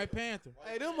 White Panther.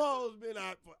 Hey, them hoes been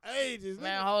out for ages.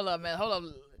 Man, hold up, man. Hold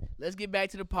up. Let's get back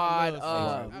to the pod. I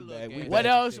love I sex. love gas What station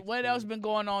else? sex, What too. else been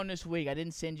going on this week? I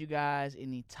didn't send you guys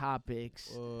any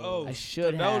topics. Oh, I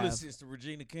should have. condolences to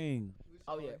Regina King.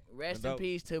 Oh yeah. Rest in Condol-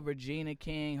 peace to Regina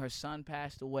King. Her son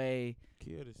passed away.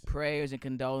 Kill this. Prayers and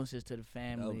condolences to the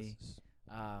family.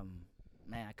 Condolences.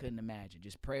 Man, I couldn't imagine.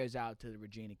 Just prayers out to the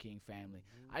Regina King family.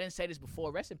 I didn't say this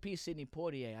before. Rest in peace, Sidney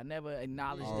Poitier. I never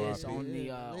acknowledged this R.I.P. on the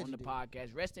Yeah, on the legendary.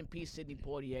 podcast. Rest in peace, Sidney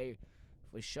Poitier.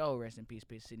 For sure. Rest in peace,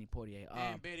 Sidney Poitier.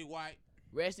 And Betty White.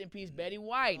 Rest in peace, Betty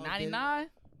White. Oh, 99.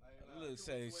 Look,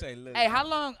 say, look. Hey, how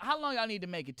long y'all need to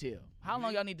make it till? How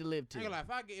long y'all need to live I ain't till? gonna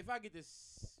lie, if I get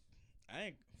this, I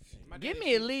ain't. my Give daddy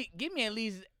me at said-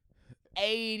 least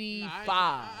 85.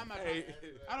 Nah, I'm not Hey.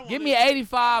 I don't Give wanna me live to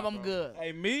 85. I'm 65, good.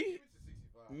 Hey, me?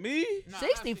 Me? Nah, not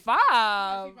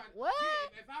 65. 65. What?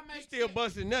 If I make Still shit-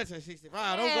 busting nuts at 65.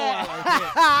 Yeah. Don't go out like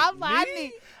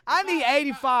that. I need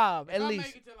 85 if at I least.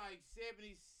 make it to like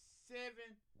 77,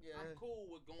 Yeah. I'm cool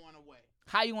with going away.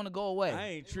 How you want to go away? I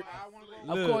ain't That's tripping. why I wanna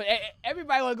go Of Look. course,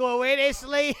 everybody want to go away. They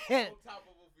sleep. I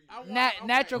want-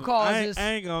 Natural okay. causes.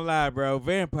 I ain't gonna lie, bro.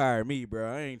 Vampire me, bro.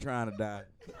 I ain't trying to die.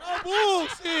 No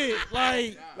bullshit.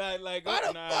 Like, Like, Why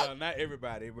the nah, fuck? not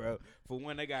everybody, bro. For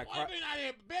when they got, What you mean out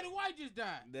here? Betty White just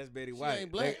died. that's Betty She White.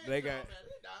 ain't black. They got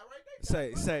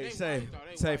They say white, though.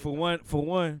 They say white, for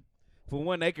though.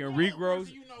 one they can All regrow.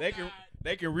 person you know They can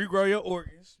died. regrow your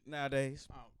organs nowadays.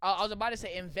 Oh. I was about to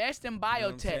say, invest in what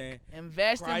I'm biotech. saying?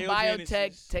 Invest in Cryogenesis.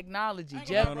 biotech technology. I ain't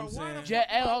Jeff, gonna lie, what I'm bro, why saying? the Jeff-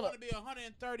 fuck hey, do I hold wanna up. be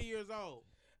 130 years old.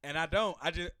 And I don't.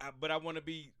 But I want to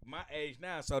be my age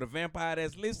now. So the vampire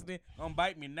that's listening, don't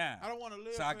bite me now. I don't want to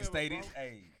live So I can forever, stay bro. this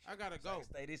age. I gotta So I go. can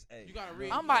stay this age. You gotta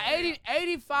read. I'm about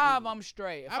 85. I'm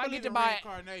straight. If I believe get to in buy,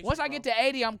 reincarnation, once I bro. get to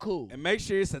 80, I'm cool. And make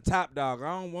sure it's a top dog.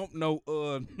 I don't want no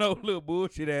little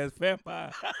bullshit ass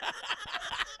vampire.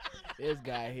 This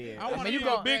guy here. I I wanna mean, you be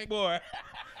go. a Big boy.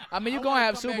 I mean, you're I gonna wanna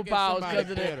have come back as superpowers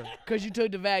somebody better. because you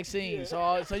took the vaccine.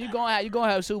 So you gonna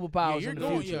have superpowers you're in the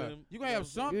going. future. Yeah, you gonna have You're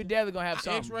something. definitely gonna have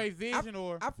something. X-ray vision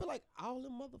or I feel like all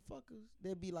them motherfuckers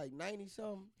that be like 90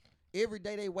 something. Every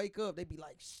day they wake up, they be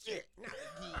like, shit, not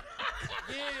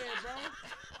again. yeah,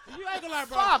 bro. You ain't gonna lie,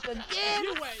 bro. Fuck again.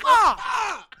 You wake,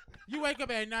 Fuck. you wake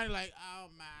up at night like, oh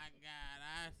my god,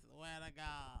 I swear to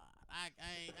God,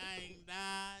 I ain't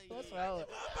died.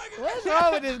 What's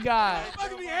wrong with this guy?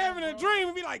 Motherfuckers be having a dream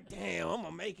and be like, damn, I'm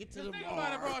gonna make it to Just the think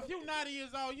about it, bro. bar. If you 90 years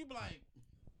old, you be like,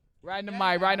 Right in the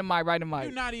mic. Right in the mic. Right in the you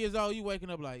mic. 90 years old, you waking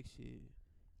up like, shit.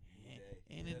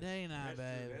 In the day now, That's true.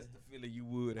 baby. That's the feeling you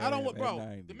would I have. don't want, at bro.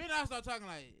 90. The minute I start talking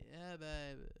like, yeah,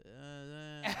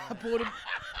 baby,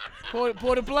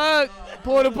 Pull the plug.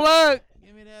 Pull the plug.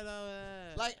 give me that over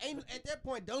there. Like, ain't at that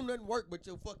point, don't nothing work but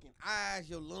your fucking eyes,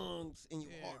 your lungs, and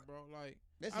your yeah, heart. bro. Like,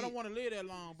 That's I don't it. want to live that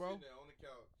long, bro. Sitting there on the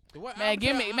couch. The way- Man, I'm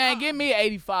give telling- me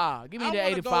 85. Give me I the wanna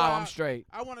go 85. I'm out- straight.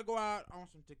 I want to go out on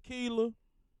some tequila,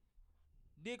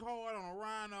 dick hard on a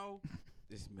rhino,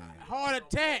 This man. heart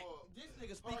attack. This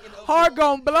nigga speaking of Heart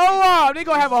gonna blow up. They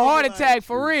gonna have a heart attack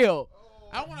for real.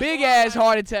 I wanna Big go out ass like-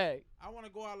 heart attack. I want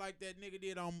to go out like that nigga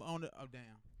did on the. Oh damn.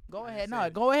 Go I ahead. said No,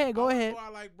 it. go ahead. Go I wanna ahead. Go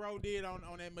out like bro did on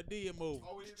that Madea movie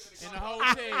Oh, we did that in the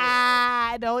hotel.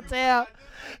 Ah, don't tell.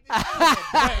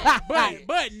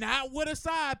 but not with a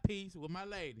side piece with my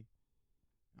lady.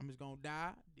 I'm just gonna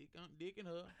die, dick in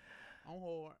her, on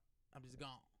hard. I'm just gone.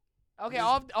 Okay,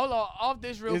 off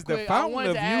this real Is the quick. I fountain wanted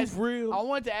of to youth ask. real? I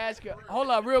wanted to ask you. Hold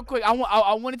up, real quick. I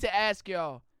wanted to ask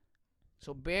y'all.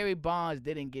 So Barry Bonds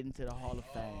didn't get into the Hall of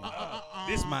Fame.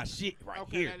 This my shit right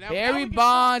Okay, here. now Barry we can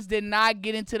Bonds did not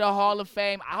get into the Hall of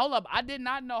Fame. Hold up, I did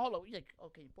not know. Hold up,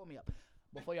 okay, pull me up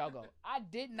before y'all go. I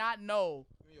did not know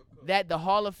that the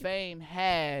Hall of Fame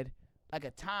had like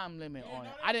a time limit on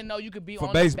it. I didn't know you could be For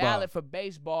on baseball. the ballot for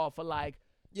baseball for like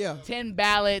Yeah. 10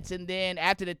 ballots, and then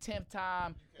after the 10th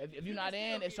time, if you're not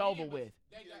in, it's over with.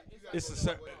 It's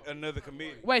another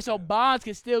committee. Wait, so Bonds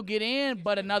can still get in,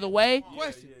 but another way?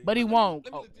 Question. But he won't.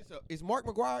 Let me look this up. Is Mark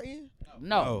McGuire in?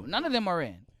 No, Oh. none of them are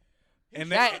in.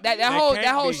 And That they whole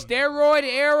can't be. steroid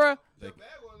era. Bad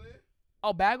one, man.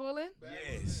 Oh, Bagwell in?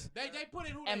 Yes. They put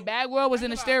in who And they, Bagwell was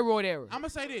in the Think about it. steroid era. I'm gonna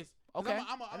say this. Okay,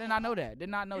 I did not know that. Did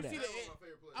not know You that. see the- One of my favorite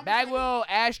players. I'ma say Bagwell,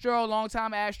 Astro, long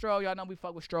time Astro. Y'all know we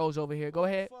fuck with Stros over here. Go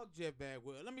ahead. Fuck Jeff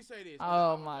Bagwell. Let me say this.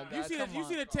 Oh my God. you see come you on.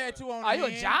 see the tattoo on Are the you a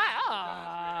hand? giant? You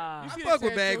Ah. see I the fuck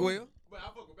with tattoo? Bagwell. But I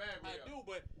fuck with bad I man. do,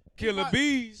 but Killer this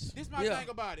bees. This my Yeah. thing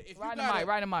about it. If Right you in the got mic.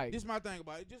 Right in the mic. this my thing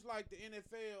about it. Just like the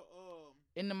NFL,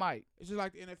 In the mic. it's just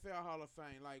like the NFL Hall of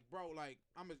Fame. Like, bro, like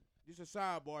just a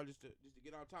sidebar, just to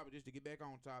get on topic, just to get back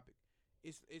on topic.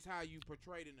 It's how you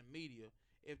portrayed in the media.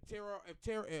 If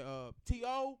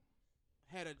T.O.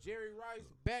 had a Jerry Rice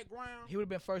background, He would have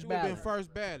been first he would have ballot. been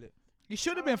first ballot. He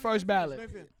should have been first ballot.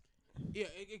 Yeah,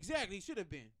 exactly. He should have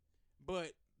been.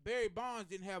 But Barry Bonds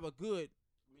didn't have a good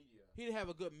he didn't have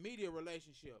a good media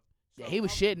relationship. Yeah, So he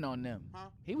was I'm- shitting on them. Huh?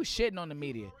 He was shitting on the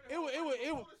media. It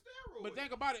was. But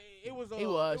think about it. It was. He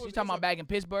was. You talking it's about back in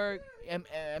Pittsburgh? In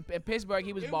Pittsburgh,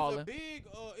 he was balling.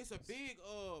 It's a big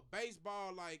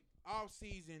baseball like off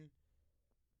season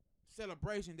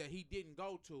celebration that he didn't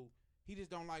go to. He just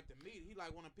don't like the media. He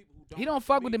like one of the people who don't. He don't like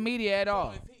fuck with the media. media at So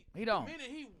all. if He don't. The minute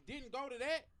he didn't go to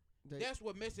that, that's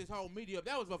what messed his whole media up.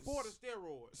 That was before the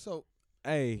steroids. So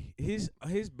Hey, his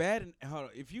batting. Hold on.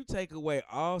 If you take away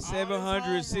all his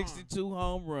 762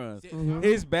 home runs, Mhm.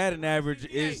 his batting average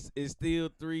 68. is still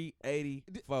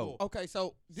 384. okay,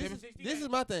 so this 768. is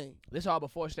my thing. This all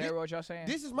before steroids, y'all saying?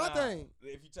 This is my thing.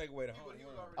 If you take away the home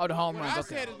runs. Oh, the home What runs. I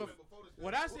Okay. said is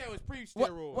what I said was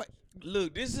pre-steroids. What?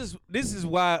 Look, this is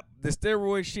why the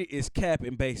steroid shit is cap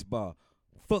in baseball.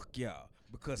 Fuck y'all.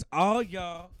 Because all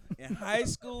y'all in high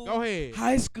school, Go ahead.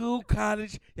 high school,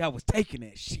 college, y'all was taking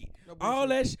that shit. No All bullshit.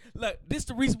 that shit. Look, this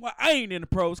the reason why I ain't in the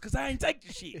pros, because I ain't take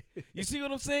the shit. You see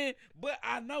what I'm saying? But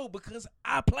I know because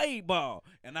I played ball.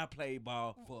 And I played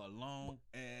ball for a long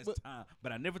ass time.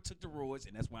 But I never took the roids,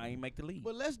 and that's why I ain't make the league.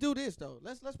 But let's do this though.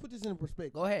 Let's put this in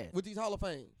perspective. Go ahead. With these Hall of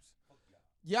Fames.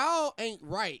 Y'all ain't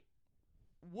right.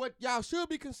 What y'all should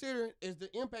be considering is the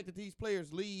impact that these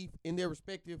players leave in their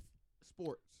respective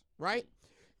sports, right?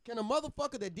 Can a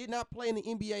motherfucker that did not play in the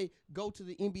NBA go to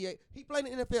the NBA? He played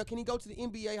in the NFL. Can he go to the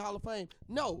NBA Hall of Fame?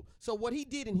 No. So what he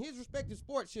did in his respective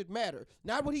sport should matter.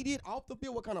 Not what he did off the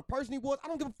field, what kind of person he was. I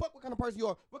don't give a fuck what kind of person you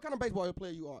are, what kind of baseball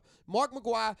player you are. Mark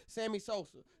McGuire, Sammy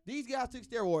Sosa. These guys took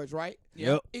steroids, right?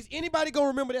 Yep. Is anybody gonna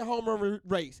remember that home run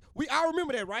race? I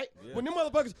remember that, right? Yeah. When them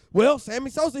motherfuckers, well, Sammy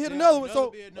Sosa hit Yeah, another one,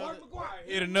 so be another- Mark McGuire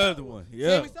Hit another one.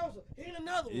 Yeah. Sammy Sosa hit another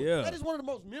another one. Yeah. That is one of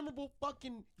the most memorable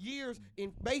fucking years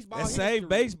in baseball That history. saved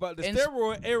baseball. The And-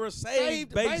 steroid era saved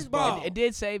Saved baseball. baseball. It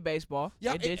did save baseball.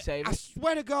 Yeah, it did save I it.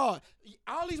 swear to God,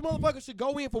 all these motherfuckers should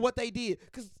go in for what they did.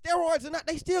 Because steroids are not,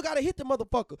 they still got to hit the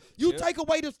motherfucker. You Yeah. take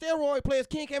away the steroid players,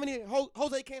 Ken Caminiti,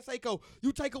 Jose Canseco.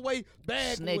 You take away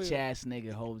Bagwell. Snitch ass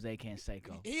nigga Jose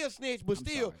Canseco. He a snitch, but I'm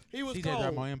still, sorry. he was She just dropped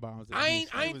cold. my inbounds. I He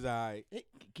ain't, was all right.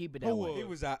 Keep it that Who way. was? He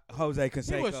was Jose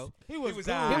Canseco. He was was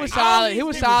good. all right. He was All solid. these He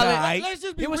was niggas solid. all right. Let's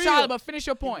just be He was real. solid, but finish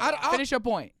your point. I- Finish your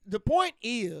point. The point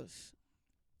is,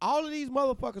 all of these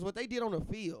motherfuckers, what they did on the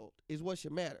field is what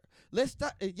should matter. Let's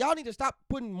stop. Y'all need to stop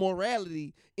putting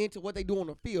morality into what they do on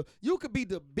the field. You could be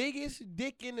the biggest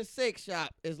dick in the sex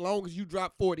shop as long as you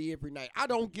drop 40 every night. I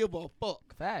don't give a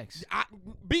fuck. Facts.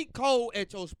 Be cold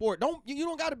at your sport. You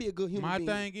don't got to be a good human My being.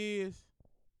 thing is,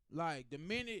 like, the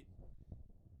minute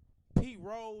Pete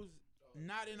Rose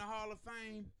not in the Hall of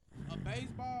Fame of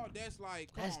baseball, that's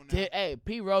like, come That's on now. hey,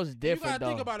 P Rose is You different gotta though.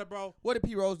 think about it, bro. What did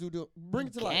P. Rose do? Bring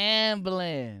it to life.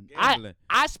 Gambling. Gambling.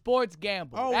 I sports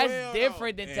gamble. Oh, That's well,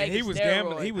 different than And taking he was steroids.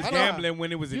 gambling. He was I know. gambling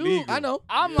when it was You- illegal. I know.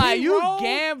 I'm Yeah. like, Pete you Rose-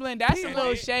 gambling. That's Pete a little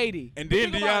Rose- shady. And But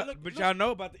then think y'all, about it, but look- y'all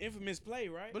know about the infamous play,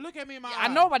 right? But look at me in my I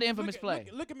eyes. know about the infamous Look at-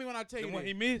 play. Look at me when I tell The you one this.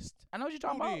 he missed. I know what you're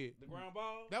talking Who about. did? The ground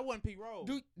ball. That wasn't Pete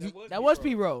Rose. That was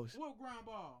P Rose. What ground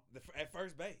ball? At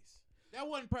first base. That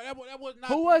wasn't. That was not.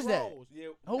 Who Pete was that? Rose. Yeah.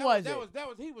 Who That was that it? was that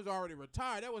was he was already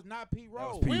retired. That was not Pete That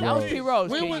was Rose. Pete That was Rose. P Rose.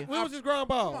 When Kenya. was his ground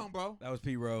ball? Come on, bro. That was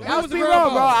P Rose. That was was P the Rose,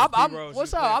 ground bro. ball. P. Rose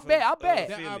What's who up? played I for, bet.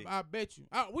 Philly. I bet you.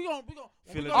 We gonna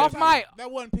Philadelphia. Off mic. That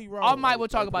wasn't Pete Rose. Off mic, we'll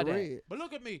talk about that. Red. But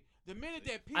look at me. The minute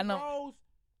that I know.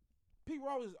 Pete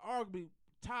Rose is arguably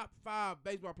top 5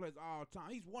 baseball players of all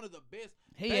time. He's one of the best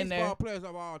He in there. baseball players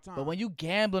of all time. But when you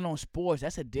gambling on sports,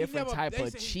 that's a He different never- type they of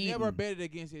say he cheating. never betted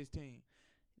against his team.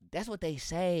 That's what they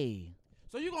say.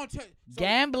 So you gonna tell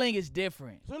Gambling is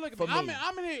different. So look at for me. me.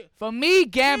 I'm in here. For me,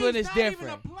 gambling He's is not even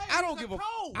different. a player. I don't He's give a.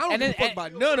 coach. I don't And give a then- fuck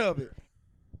about none of it.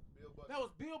 That was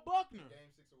Bill Buckner.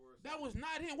 That was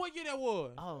not him. What year that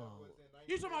was? Oh.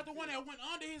 You talking about the one that went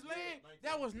under his leg?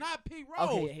 That was not Pete Rose.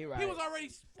 Okay, yeah, he right. He was already.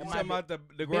 It You might talking be- about the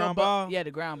Bill ground Buck- ball? Yeah,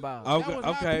 the ground ball. That Okay. was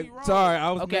not Okay. Pete Rose. Sorry,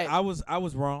 I was. Okay. I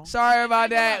was wrong. Sorry about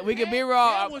Think that. about We could be that.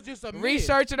 wrong. That was just a myth.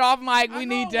 Research it off mic. I We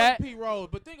know need it that. wasn't Pete Rose,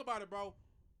 but think about it, bro.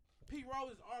 Pete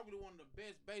Rose is arguably one of the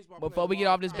best baseball players. Before we of get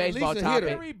all off this time. baseball At least a hitter.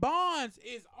 topic, Barry Bonds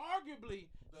is arguably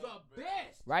the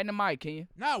best. right in the mic, can you?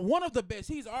 Not one of the best.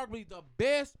 He's arguably the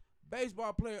best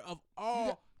baseball player of all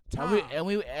And time. we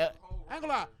I ain't gonna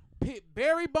lie.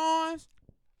 Barry Bonds,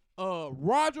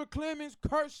 Roger Clemens,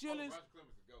 Kurt Schillings.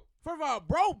 First of all,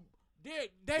 bro, David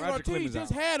Roger Ortiz Clemens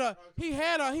just out. had a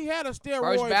steroid.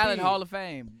 first ballot peak. Hall of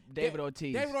Fame, David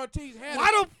Ortiz. David Ortiz had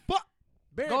Why the fuck?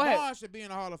 Barry Go ahead. Bonds should be in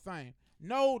the Hall of Fame.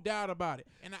 No doubt about it.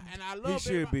 And I love He Barry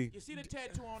should Bonds. be. You see the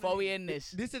tattoo on Before his we end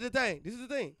this, This is the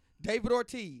thing. David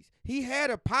Ortiz. He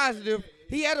had a positive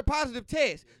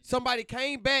test. Somebody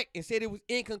came back and said it was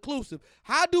inconclusive.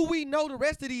 How do we know the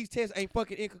rest of these tests ain't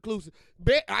fucking inconclusive?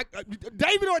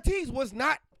 David Ortiz was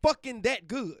not fucking that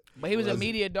good. but he was a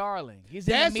media darling. He's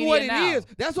in That's the media what it now. is.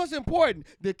 That's what's important.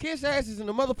 The kiss asses and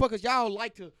the motherfuckers y'all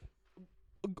like to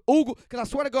oogle. Because I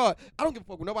swear to God, I don't give a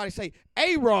fuck what nobody say.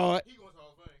 A-Rod,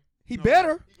 he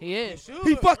better. He is. should.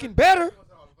 He fucking better.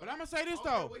 But I'm gonna say this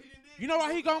though. You know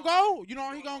why he gonna go? You know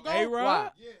why he gonna go? A-Rod? Why?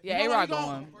 Yeah, You know A-Rod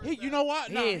why he going. You know what?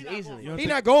 He Nah, is not easily. going. He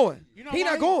not going. You know He why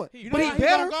not going. You know But he why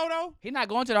better. gonna go though? He not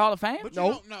going to the Hall of Fame? But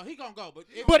No. no, he gonna go.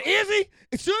 But is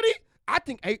he? Should he? I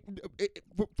think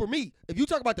for me, if you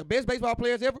talk about the best baseball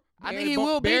players ever, I think Barry he Bon-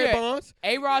 will be Barry there. Bonds,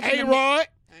 A-Rod's in the A-Rod,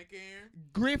 Hank Aaron,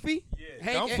 Griffey. Yeah,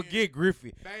 Hank- don't forget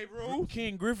Griffey. Babe Ruth.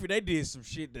 King Griffey, they did some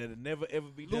shit that'll never ever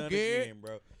be Lou done Gehrig. again,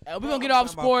 bro. We're going to get off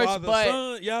sports, but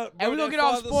and we're going to get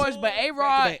off sports, but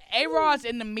A-Rod's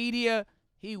in the media.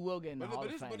 He will get in the Hall of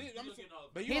Fame.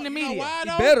 But He in the you know media. why He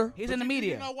though? better. He's But in the you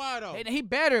media. know why though? He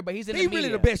better, but he's in He the media.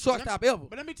 really the best shortstop ever.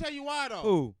 But let me tell you why though.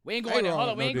 Who? We ain't going there. Hold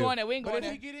on. We No ain't deal. going there. We ain't But going if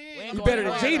there. he get in, We ain't I'm going better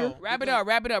there. than Jeter. Wrap it up.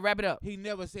 Wrap it up. Wrap it up. He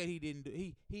never said he didn't do.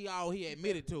 He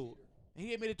admitted to it.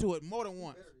 He admitted to it more than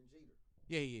once.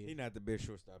 Yeah, he He is. not the best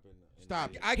shortstop in the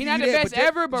Stop it. I He give not you the that, best just-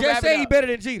 ever, but just wrap say it he up. better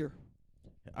than Jeter.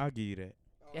 I'll give you that.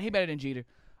 Yeah, he better than Jeter.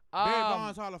 Barry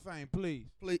Bonds Hall of Fame, please.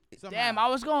 Please. Damn, I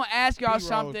was going to ask y'all P. Rose.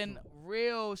 something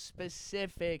real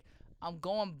specific. I'm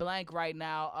going blank right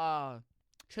now.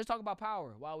 Let's talk about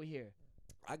power while we're here.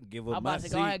 I can give I'm up my about to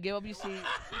seat. go ahead and give up your seat.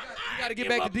 You got to get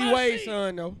back to D-Wade's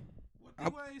son, though.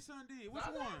 What D-Wade's son did? Which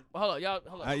one? Well, hold on, y'all.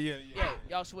 Hold on. Yeah. Yeah,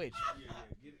 y'all switch.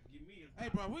 Hey,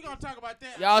 bro, we gonna talk about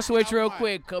that. Y'all switch All real right.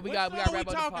 quick, cause we What got song to wrap up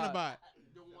the talking pod. about?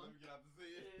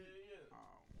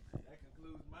 That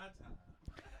concludes my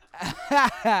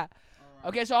time.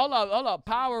 Okay, so hold up,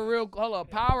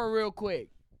 power real quick.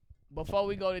 before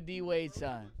we go to D Wade's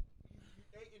son.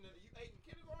 You ate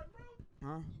in kindergarten, bro?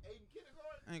 Huh? You ate in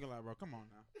kindergarten? I ain't gonna lie, bro. Come on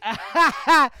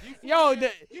now. Yo,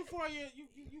 You 4 years.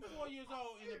 You 4 years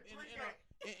old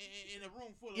in a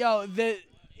room full of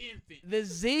infants. the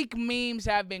Zeke memes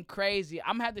have been crazy.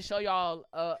 I'm gonna have to show y'all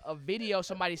a video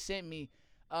somebody sent me.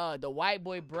 The white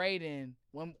boy Braden,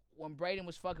 when Braden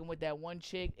was fucking with that one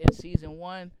chick in season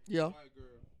 1, Yeah. White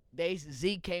girl.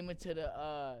 Zeke came into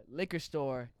the liquor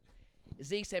store.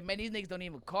 Zeke said, "Man, these niggas don't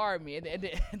even card me." And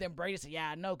then Braden said, "Yeah,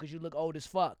 I know, cause you look old as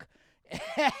fuck."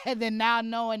 And then now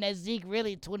knowing that Zeke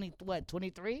really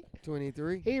 23?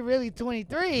 23. He really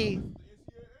 23.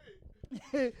 You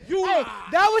Hey,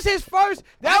 that was his first.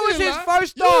 That was his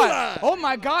first You thought. lied. Oh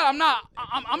my God,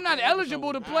 I'm not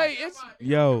eligible to play. It's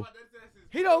Yo,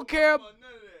 he don't care.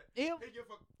 He-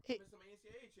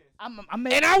 I'm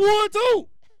And I would too.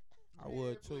 I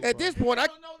would too. At bro. this point, I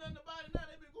don't know nothing about it now.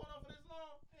 They've been going on for this long.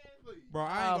 Man, please. Bro,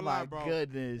 I ain't Oh gonna lie, my bro.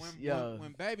 goodness, when, yo.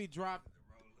 when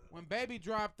baby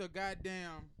dropped the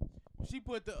goddamn, when she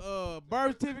put the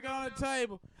birth certificate on the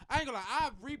table, I ain't gonna lie,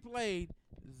 I've replayed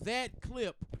that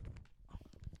clip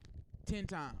 10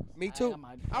 times. me too.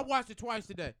 I watched it twice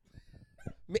today.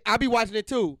 I be watching it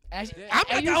too. I'm not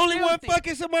the only one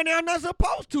fucking somebody I'm not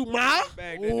supposed to, ma.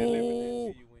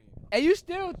 And you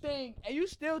still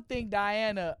think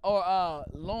Diana or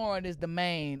Lauren is the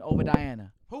main over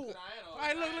Diana? Who?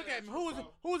 Hey, look at me.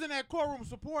 Who's in that courtroom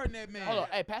supporting that man? Hold on,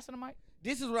 hey, pass it the mic.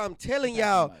 This is what I'm telling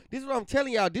y'all.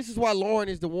 This is why Lauren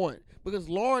is the one. Because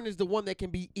Lauren is the one that can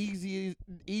be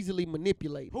easily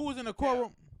manipulated. Who was in the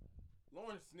courtroom?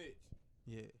 Lauren snitch.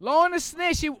 Yeah. Lauren is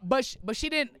snitch, but she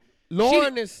didn't.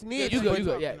 Lauren is snitch, You go,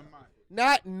 but yeah.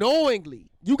 not knowingly.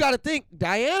 You got to think,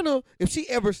 Diana, if she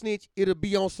ever snitch, it'll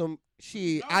be on some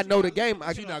shit. No, I she know the not- game.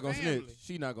 she She not gonna family. snitch.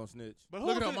 She not gonna snitch. But Look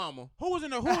who at her was in- mama. Who was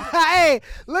in the who? Hey,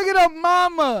 look at her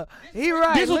mama. He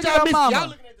right. This Look what at y'all her missing. Y'all mama.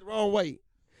 looking at it the wrong way.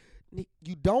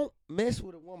 You don't mess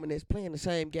with a woman that's playing the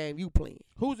same game you playing.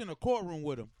 Who's in the courtroom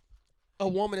with him? A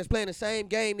woman that's playing the same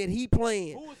game that he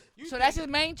playing. Who was, you So think- that's his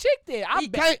main chick there. He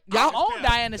can't. I'm Y'all, on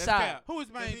Diana's That's side. cap. Who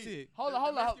is main chick? Hold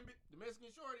on. The Mexican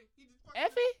shorty. He just fucked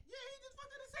Effie? Yeah, he just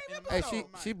fucked in the same hey,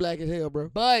 episode. she black as hell, bro.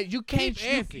 But you can't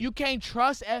Keep Effie. you can't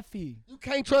trust Effie. You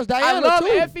can't trust I Diana love too.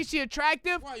 Effie. She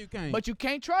attractive, Why you can't? but you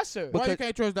can't trust her. Why you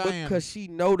can't trust Diana? Because she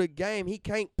know the game. He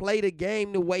can't play the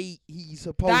game the way he's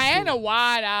supposed Diana to.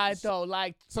 wide-eyed though.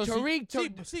 Like So she-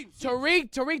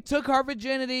 Tariq took her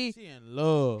virginity. She in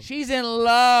love. She's in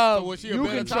love. So was she a You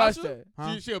better can trust Tasha? her.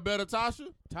 Huh? She a better Tasha?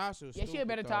 Tasha. Yeah, she a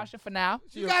better Tasha for now.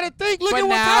 You gotta think. Look For at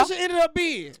now- what Tasha ended up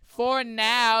being. For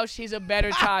now, she's a better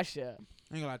Tasha.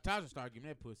 I ain't gonna lie, Tasha started giving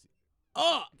that pussy.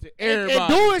 To everybody.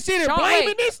 And doing shit and Sean,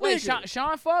 blaming this wait, nigga.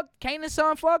 Sean fucked? Kanan's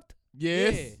son fucked?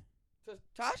 Yes.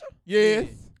 Tasha? Yes.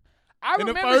 I In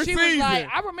the remember first she was like, season.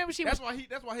 I remember she was.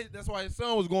 That's why his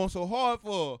son was going so hard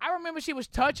for her. I remember she was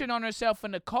touching on herself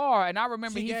in the car, and I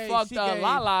remember She he gave- fucked she gave-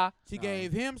 Lala. She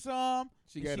gave him some.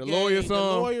 She and gave the gave lawyer The some.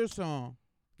 lawyer some.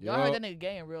 Y'all heard that nigga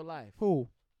gay in real life. Who?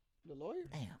 The lawyer?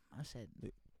 Damn, I said.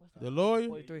 The lawyer?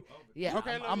 43. Yeah,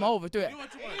 Okay, I'm, look, I'm look. over through it. You doing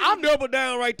too much. I'm double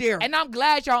down right there. And I'm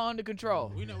glad y'all under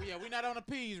control. We know. Yeah, we not on the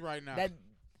P's right now. That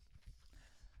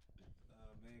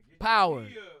power.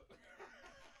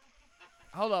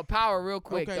 Hold up, power real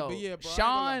quick Okay, though. but yeah, bro, I ain't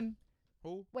Sean.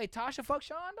 Who? Wait, Tasha fucked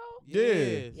Sean though?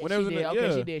 Yes. Yeah, When she it was did. in the- Okay,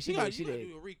 yeah. she did. She You did. gotta, She you gotta did.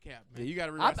 do a recap, man. Yeah, you got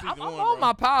to I'm, rewatch season I'm 1, on bro.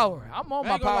 my power. I'm on I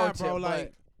my ain't gonna power lie, tip. bro. Like,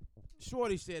 Like,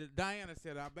 Shorty said it. Diana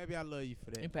said it. Baby, I love you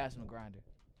for you that. pass him a grinder.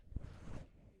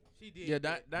 She did. Yeah,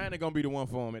 that. Diana going to be the one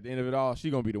for him. At the end of it all, she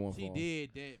going to be the one for She him. did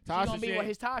that. She Tasha gonna be shit- with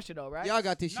his Tasha though, right? Y'all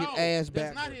got this shit No, ass that's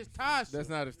back. not his Tasha. That's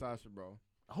not his Tasha, bro.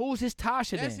 Who's his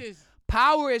Tasha That's then? his.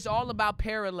 Power is all about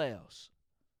parallels.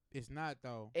 It's not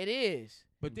though. It is.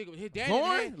 But think of his daddy.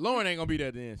 Lauren? Lauren ain't going to be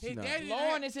there then. She His not. daddy.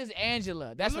 Lauren is his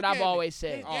Angela. That's Look what I've at it. always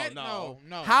said. His Oh, daddy- no.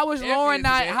 no. How is Lauren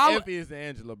not? How Effie is the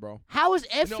Angela, bro. how is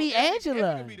No, Effie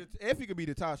Angela? Effie could be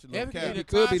the Tasha. Effie Look, could be the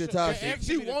could be the Tasha. Tasha. Yeah, Effie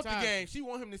She could be the want the Tasha. game. She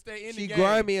want him to stay in She the game.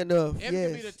 grimy enough. Effie could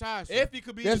be the Yes. Tasha. Effie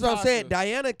could be That's the what I'm saying. Tasha.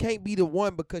 Diana can't be the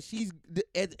one because she's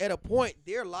at a point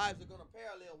their lives are gonna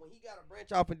parallel. When he gotta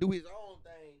branch off and do his own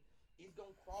thing, he's gonna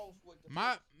cross with the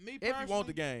Me Effie want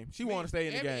the personally, game. She want to stay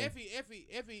in the game.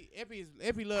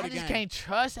 Effie love I the just game. can't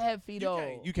trust Effie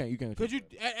though. You can't. Could you?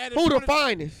 At who the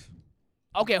finest.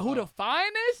 Okay, who the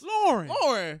finest? Lauren.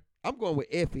 Lauren. I'm going with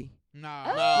Effie. Nah.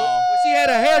 Oh. When she had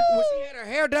her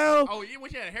hair down. Oh, yeah, when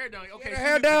she had her hair down. She Okay, had she her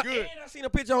hair looking down. good. And I seen a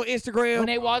picture on Instagram. When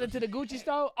they walked into the Gucci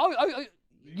store. Oh,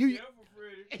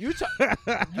 you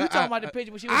talking about the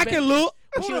picture when she was I can look.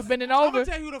 when she was bending I'm over. gonna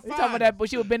tell you who the You talking about that when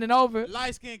she was bending over?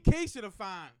 light skinned Keisha the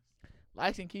fine.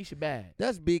 Light and Keisha bad.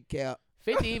 That's big cap.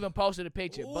 50 even posted a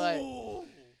picture, but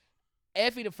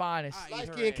Effie the finest. I eat Light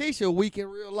her skinned ass. Keisha weak in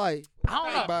real life. I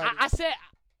don't know. Body. I said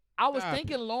I was Stop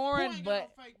thinking it. Lauren, Who ain't but got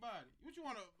no fake body? What you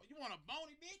want a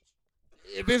bony bitch?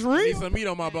 If it's Need real, some meat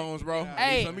on my bones, bro.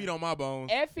 Hey. Need some meat on my bones.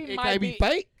 Effie it might can't be be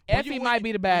fake. Effie might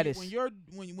be the baddest.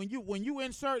 When you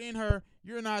insert in her,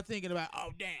 you're not thinking about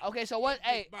damn. Okay, so what?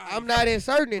 Hey, body. I'm not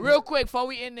inserting it. real quick before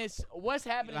we end this, what's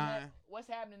happening? Lying. What's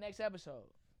happening next episode?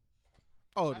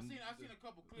 Oh, I seen a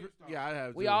couple clips. Though. yeah, I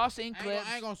have. We too. all seen I ain't, clips. gonna,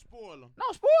 I ain't gonna spoil them No,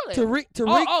 spoil it.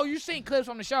 Tariq. Oh, you seen clips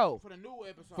from the show? for the new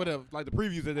episode. for the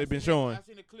previews that they've been I showing.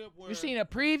 seen a clip where You seen a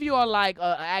preview or like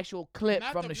an actual clip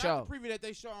not from the show? Not the preview that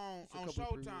they show on couple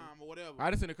Showtime or whatever.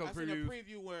 I just seen a I couple seen a previews.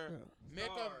 preview where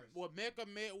Mecca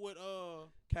met with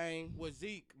Kane.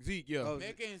 Zeke, yeah. Oh,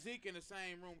 Mecca and Zeke in the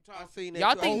same room I talking. seen that.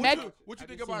 Y'all too. think Oh, Mecca- What you I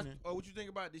think just about? seen What you think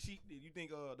about? Did you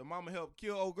think the mama helped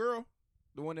kill old girl,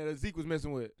 the one that Zeke was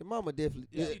messing with? The mama definitely.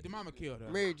 Yeah, the mama killed her.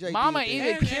 Mary J. Mama did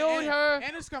that. either killed her.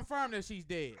 and it's confirmed that she's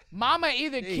dead. Mama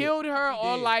either Dead. killed her She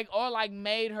or dead. like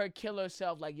made her kill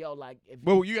herself. Like if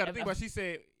Well, you got to if think about. She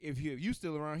said, if you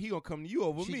still around, he gonna come to you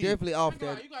over She me. definitely off Think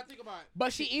about that. it, you gotta think about it.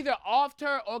 But she either offed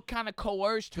her or kind of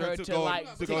coerced her To to go- like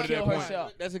to to go to kill that point.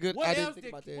 herself. That's a good. What I didn't else think did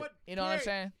about that. what You know what I'm Carrie-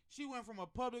 saying? She went from a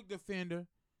public defender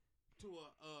to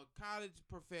a college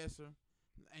professor,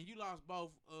 and you lost both.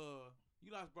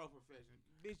 You lost both professions.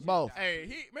 Bitch, you Both. died. Hey,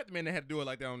 he met the man that had to do it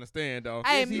like that on the stand, though.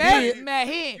 Hey, he man, did. man,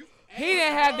 he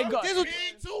didn't have to go. This was-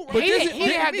 He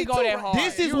didn't have to go that hard.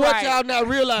 This is You're what right. y'all not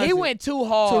realizing. He went too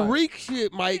hard. Tariq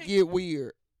shit might get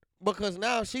weird because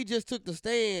now she just took the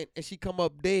stand and she come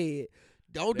up dead.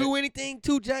 Don't do anything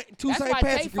too That's St. why Tate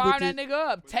Patrick with fired that this. nigga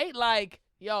up. Tate like,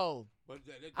 yo, But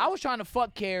I was trying to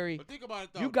fuck Carrie. But think about it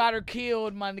though. You got her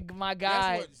killed, my That's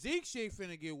guy. what Zeke shit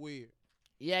finna get weird.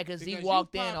 Yeah, because he Because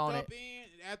walked you in on popped it. up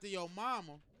in after your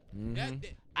mama. Mhm.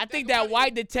 I think think that about it.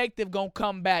 white detective gonna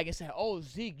come back and say, "Oh,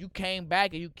 Zeke, you came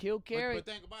back and you killed But Carrie."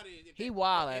 think about it. If He if-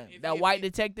 wildin'. if- That if- white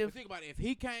if- detective. But think about it. If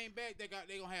he came back, they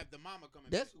gonna have the mama coming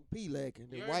That's back. who P lacking,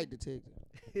 the You white heard detective.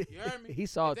 You heard me? He If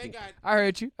salty. They got, I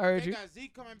heard you. I heard they you. got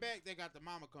Zeke coming back. They got the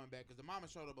mama coming back because the mama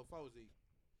showed up before Zeke.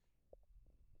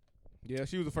 Yeah,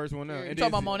 she was the first one there. Yeah, You And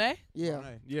talking then about Monet? Yeah.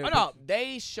 Monet. Yeah. Oh no,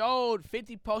 they showed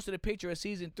 50 posted a picture of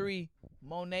season 3.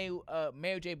 Monet,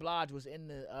 Mary J. Blige was in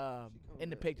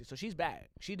the picture, so she's back.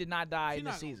 She did not die She in the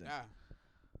not gonna season. die.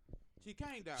 She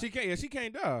can't die. She can't. Yeah, she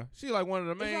can't die. She like one of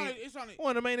the main, It's only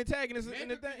one of the main antagonists in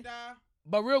the Mecca can thing. die.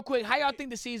 But real quick, how y'all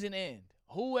think the season end?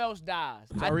 Who else dies?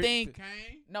 I Tariq. think Kane.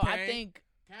 I Kane. think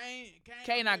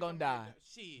Kane not gonna die.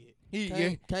 Shit. He, yeah.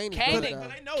 Kane, Kane is Kane, gonna is-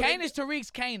 die. They know Kane they- is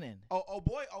Tariq's Kanan. Oh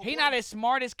boy. Oh He boy. not as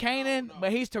smart as Kanan, No.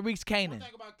 but he's Tariq's One Kanan.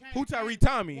 thing about Kane. Who Tyree Kane-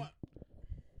 Tommy? what-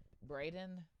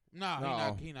 Braden? No,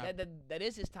 No. he not. That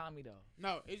is his Tommy though.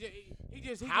 No, he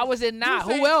just. How is it not?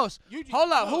 you Who say- else? you just-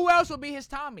 Hold up. look, Who else would be his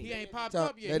Tommy? He ain't popped Tom-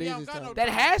 up yet. that He is don't his got no Tommy. That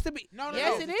Tommy. has to be. No,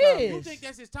 yes, no. it You is. think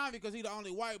that's his Tommy because he the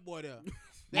only white boy there?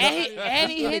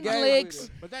 And he hit Gang with licks.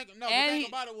 it. But think And the thing he-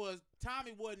 about it was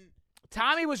Tommy wasn't.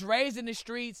 Tommy was raised in the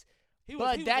streets, He was,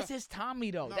 but he was that's a- his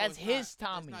Tommy though. no, That's it's his not.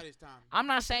 Tommy. It's not his Tommy. I'm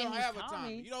not He saying don't he's have a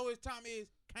Tommy. You know what his Tommy is?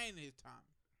 Kane is his Tommy.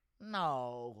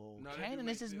 No, No, they do Kanan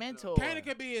make is his sense, mentor. Kanan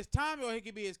could be his Tommy or he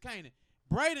could be his Kanan.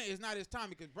 Braden is not his Tommy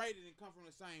because Braden didn't come from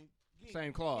the same.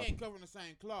 Same cloth. He ain't come from the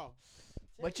same cloth.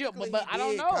 But you, Technically, but he I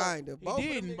don't did, know. Kinda. He Both of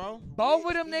them didn't, niggas bro. was Both of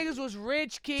rich them kids. niggas was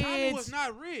rich kids. Tommy was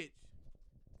not rich.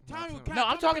 Tommy was No,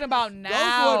 I'm talking about Both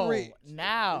now. wasn't rich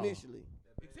Now. initially.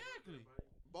 Exactly.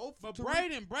 Both. But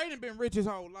Tariq Braden been rich his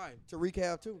whole life.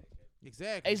 have too.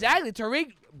 Exactly. Exactly.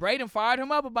 Tariq, Braden fired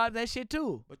him up about that shit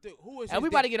too. But who is? And his we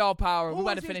about dad- to get all power. who We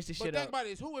about is to finish his, this shit but think up. about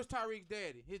this. Who is Tariq's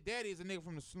daddy? His daddy is a nigga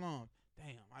from the slums.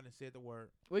 Damn, I done said the word.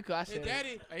 We could. I His said it.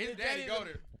 daddy. Hey, his daddy is go a-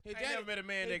 there. His I ain't never met a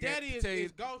man his that can daddy tell you-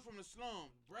 is Ghost from the slums.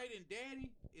 Braden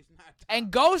daddy is not. And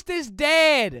Ghost is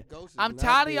dead. Ghost is I'm not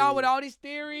tired of y'all dead. with all these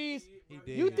theories. He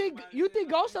dead. You think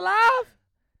Ghost alive?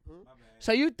 Hmm?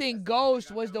 So you think Ghost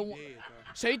was the He one? dead,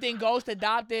 bro. So you think Ghost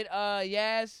adopted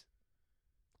Yaz?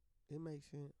 It makes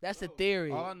sense. That's the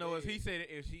theory. All I know is he said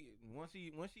if she once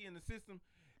she in the system,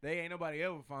 they ain't nobody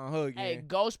ever find her again. Hey,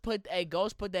 Ghost put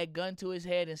that gun to his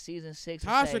head in season 6.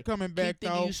 and Tasha say, coming Keep back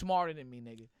thinking though. you smarter than me,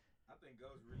 nigga. I think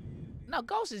Ghost really is. No,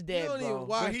 Ghost is dead, you don't bro. even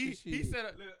watch But he the shit.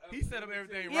 set up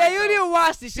everything Yeah, right. you though. didn't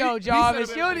watch the show, He Jarvis.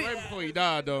 set You up everything didn't. right before he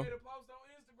died though. He made a post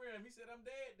on Instagram. He said I'm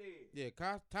dead.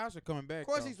 Yeah, Tasha coming back. Of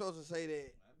course though. he's supposed to say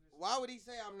that. Why would he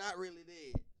say I'm not really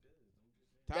dead?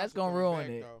 That's Tasha gonna coming ruin back,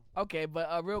 it. though. Okay,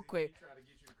 but real quick, Try to get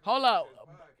you to hold up.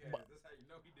 podcast. That's how you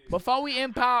know he did.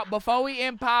 Before we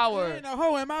empower, Ain't no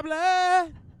hoe in my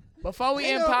blood. before we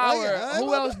Ain't no- empower, yeah,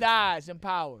 who else dies in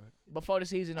Power before the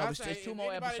season I over? say There's 2 if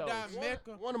more anybody episodes. die,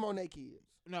 Mecca. One of Monet kids.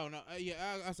 No. Yeah,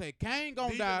 I say Kane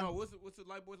gonna Deacon, die. no, what's the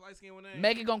light boy's light skin one name?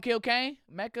 Mecca gonna kill Kane?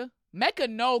 Mecca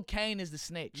know Kane is the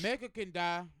snitch. Mecca can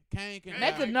die. Kane can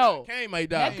Mecca die. no. Kane might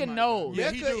die. Mecca knows.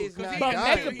 Yeah, he Mecca do, is 'cause not he- But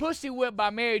dying. Mecca pussy whipped by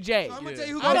Mary J. So I'm gonna Yeah. tell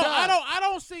you who I gonna don't, I die. don't. I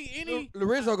don't see any.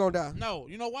 Lorenzo gonna die. No,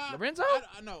 you know why? Lorenzo?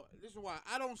 I know. This is why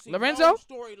I don't see Lorenzo? no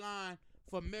storyline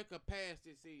for Mecca past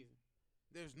this season.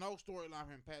 There's no storyline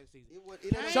for him past this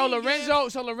season. Kane,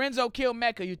 So Lorenzo killed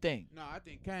Mecca, you think? No, I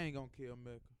think Kane gonna kill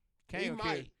Mecca. He Kane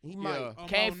might. He Yeah. might.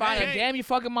 Kane on find that. a damn you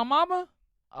fucking my mama?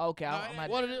 Okay, No, I'm it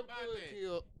ain't One of them about could that.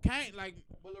 kill. Kane, like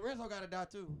But Lorenzo gotta die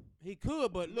too. he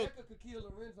could, but look. Mecca could kill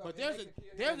Lorenzo. But and there's they a could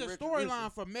kill there's him a in storyline retribution.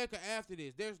 for Mecca after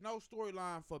this. There's no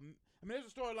storyline for. I mean, there's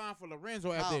a storyline for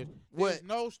Lorenzo after How? this. What? There's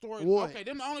no story. What? Okay,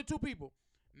 them the only two people.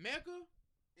 Mecca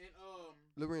and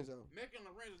Lorenzo. Mecca and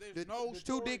Lorenzo. There's The, no the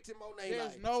story. two Dick Timon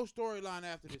There's no storyline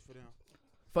after this for them.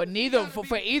 For You neither gotta for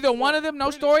be- either one of them, no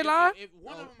really, storyline? If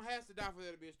one of them has to die for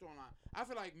there to be a storyline, I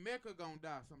feel like Mecca gonna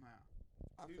die somehow.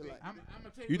 I feel like I'm gonna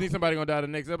tell You think who- somebody gonna die the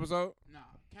next episode? Nah,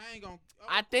 Kane gonna.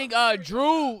 I think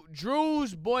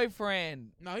Drew's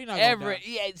boyfriend, No, he not Everett.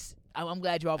 gonna Yeah, I'm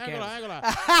glad you're off die. Ain't gonna camera. lie.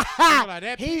 Ain't gonna lie.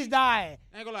 That He's P, dying.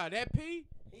 ain't gonna lie. That P.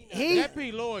 He- That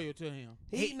P loyal to him.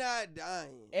 he not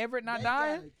dying. Everett not They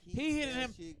dying? gotta keep He hitting that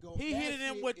him. shit going. He That hitting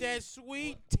him shit with that is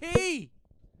sweet fun. tea.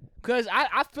 Cause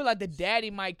I feel like the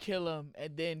daddy might kill him,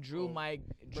 and then Drew Bro, might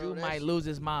that might shit- lose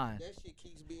his mind. That shit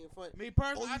keeps being fun. Me Oh,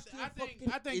 personally, you I still think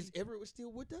fucking- is Everett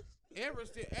still with us? Everett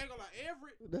still ain't gonna lie.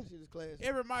 Everett That shit is classic.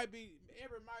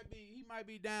 He might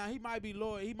be down. He might be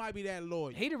loyal. He might be that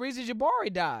loyal. He the reason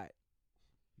Jabari died.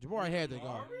 Jabari had to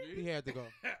go. He had to go.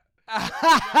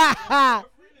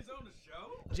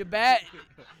 Jabat.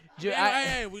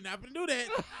 Hey, we not gonna do that.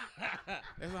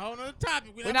 That's a whole nother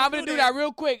topic. We're not gonna do that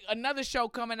real quick. Another show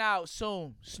coming out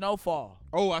soon. Snowfall.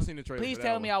 Oh, I seen the trailer. Please for that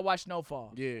tell me one. I watched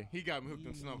Snowfall. Yeah, he got me hooked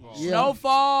on Snowfall. Yeah.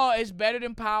 Snowfall is better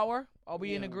than Power. Are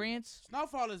we in Yeah. agreement?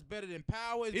 Snowfall is better than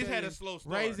Power. It's It better had a than slow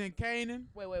start. Raising Canaan.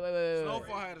 Wait.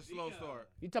 Snowfall had a slow start.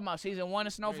 You talking about season 1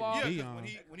 of Snowfall? Yeah, 'cause Dion.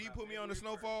 when he put me on the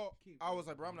Snowfall, I was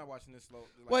like, bro, I'm not watching this slow.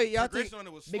 Like, Wait, y'all progression think- on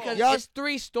it was slow. Because Y'all- it's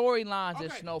 3 storylines in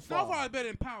Okay, Snowfall. Snowfall is better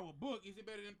than Power. Book, is it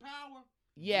better than Power?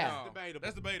 Yeah. No, debatable.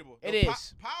 That's debatable. It The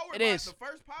is. Power. It like, is. The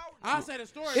first Power. I'll say the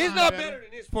story. It's not better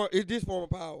than this for this form of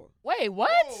Power. Wait, what?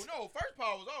 No, first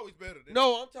Power was always better than.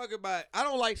 No, I'm talking about. I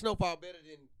don't like Snowfall better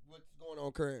than what's going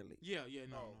on currently. Yeah,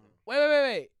 no.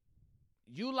 Wait.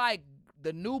 You like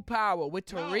the new Power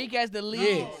with No. Tariq as the lead?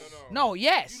 Yes. No,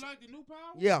 yes. You like the new Power?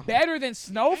 Yeah. Better than Ain't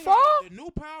Snowfall? no- The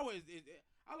new Power is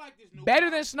I like this new Better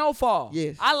Power. than Snowfall.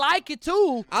 Yes. I like it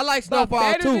too. I like But Snowfall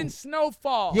better too. than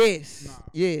Snowfall. Yes. Nah.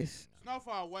 Yes.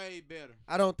 Snowfall way better.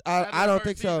 I don't. After I the don't first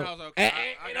think season, so. I was like, okay,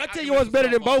 And I I tell can you what's do better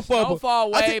than Snowfall. both of them.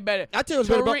 Snowfall way better. I tell you what's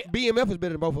better. Tariq- BMF is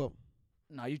better than both of them.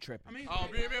 No, you tripping. I mean, Oh,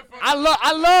 BMF.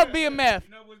 I love BMF. You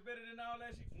know what's better than all that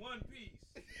shit? One Piece.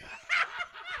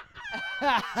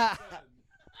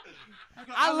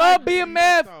 I love like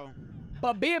BMF. though.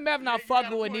 But BMF not you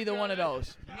fucking got a with point neither there, one of man.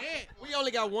 those. Yeah. We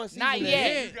only got one season. Not in yet.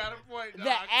 it. You got a point. No,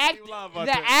 The I can't act, even lie about the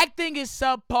that. acting is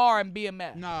subpar in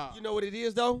BMF. Nah. You know what it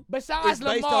is though? Besides It's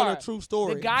based Lamar, on a true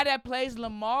story. the guy that plays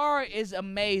Lamar is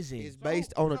amazing. It's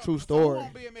based on a true So story. who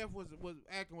on BMF was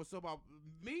acting with about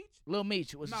Meech? Lil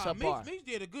Meech was Nah, subpar. Meech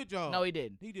did a good job. No, he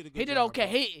didn't. He did a good He did job, okay.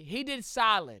 bro. He did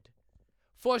solid.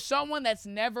 For someone that's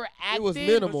never acted, It was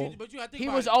minimal. But you gotta think he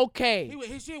about was it. okay.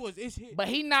 His shit was his hit. But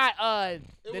he not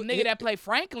the was- nigga that played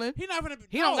Franklin. He not gonna.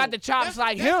 He don't got the chops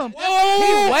like that's- him.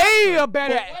 that's- He way a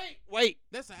better. Wait.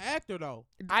 That's an actor though.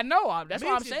 I know. That's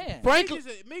what I'm Meech is- saying. Franklin-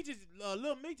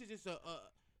 Lil Meech is just a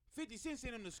 50 Cent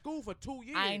sent him to school for 2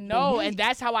 years. I know, and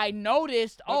that's how I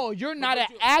noticed. Oh, you're not an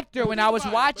actor but when think I was about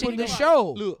it, watching but the think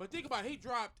show. Look. But think about it, he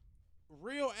dropped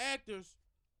real actors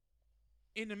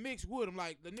in the mix with him,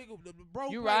 like the nigga, the bro.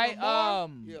 You played right? Lamar.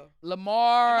 Yeah.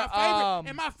 Lamar.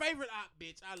 And my favorite,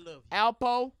 bitch, I love you.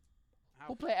 Alpo.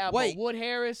 Who played Alpo? Wait. Wood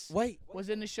Harris Wait. was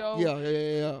in the show.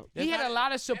 Yeah. He had a lot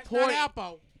of That's support. not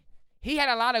Alpo. He had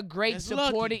a lot of great That's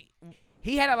supporting.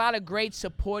 He had a lot of great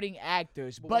supporting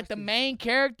actors, But but watch the this. main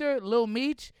character, Lil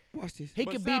Meech, Watch this. he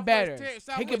But could be Southwest better. Terry- He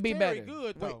Southwest could be Terry better.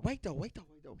 Good though. Wait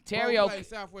though. Terry Bro okay. played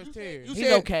Southwest Terry. You He's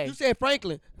said, okay. You said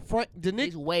Franklin. The He's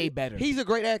nigga, way better. he's a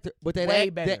great actor, but that Way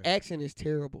better. that accent is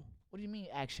terrible. What do you mean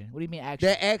action? What do you mean action?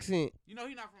 That accent. You know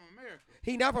he not from America.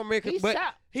 He not from America, He but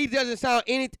sound- he doesn't sound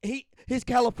his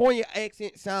California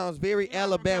accent sounds very He not from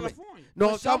Alabama. California. No,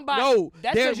 But I'm talking, somebody- no,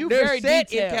 that's they're 'cause you they're very set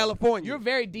detailed. in California. You're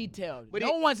very detailed. But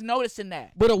No one's noticing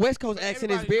that. but a West Coast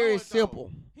accent is Everybody very know it, though.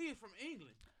 simple. He is from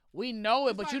England. We know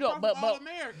it, It's but like you don't. from But All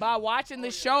American. by watching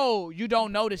the show, you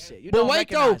don't notice it. You But don't wait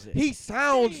though, recognize it. he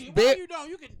sounds Why very. you don't?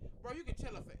 You can, bro. You can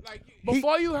tell if like He-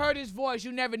 Before you heard his voice,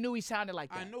 you never knew he sounded like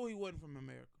I that. knew he wasn't from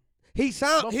America. He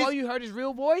sound Before you heard his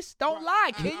real voice? Don't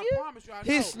lie, can I you? promise you, I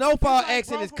his know. Snowfall Just like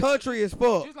accent is bro, from- country as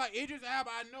fuck. Just like Idris Elba,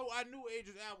 I knew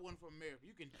Idris Elba wasn't from America.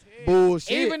 You can tell.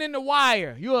 Bullshit. Even in The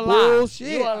Wire, you a lie. Bullshit.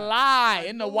 You a lie.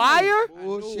 In The Wire?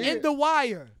 Bullshit. In The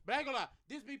Wire. But I ain't gonna lie.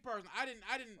 This be personal.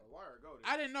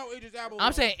 I didn't know Idris Elba.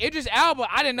 I'm saying Idris Elba,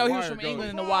 I didn't know he was Wire from goes. England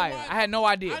in The Before I Wire. watched- I had no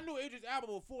idea. I knew Idris Elba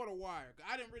before The Wire.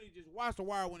 I didn't really just watch The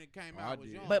Wire when it came out. I was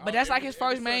did. young. But that's like his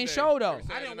first main show, though.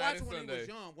 I didn't watch it when he was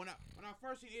young. When I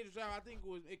first seen Idris Elba, I think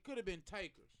it could have been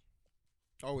Takers.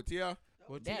 Oh, with T.I.?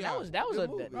 Well, Damn, T.I. that was Good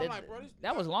movie. I'm like, bro, this-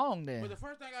 that was long then. But the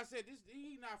first thing I said,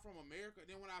 he not from America.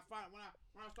 Then when I started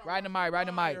Right in the mic, watching right in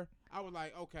the mic. Wire, I was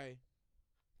like, okay,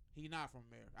 he not from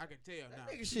America. I can tell now.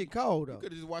 That nigga shit cold though. You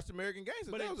could have just watched American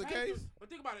Gangster. But That in was the Takers, case. but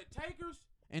think about it,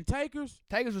 Takers,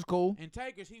 Takers was cool. he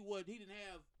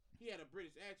had a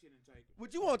British accent in Takers.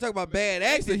 But you want to talk about bad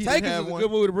accent? He Takers didn't have is a one.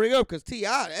 good movie to bring up because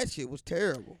T.I. that shit was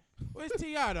terrible. Well, it's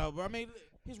T.I. though, but I mean,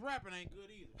 his rapping ain't good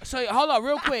either. So hold on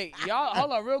real quick. Y'all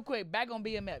hold on real quick. Back on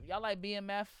BMF. Y'all like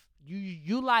BMF?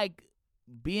 You like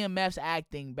BMF's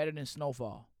acting better than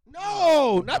Snowfall?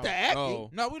 No, not the acting.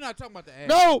 No, we're not talking about the act.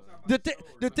 No, the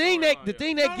thing that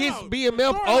No, gets no, BMF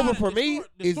the storyline- over for the me story-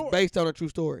 the is story- based on a true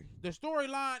story. The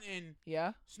storyline in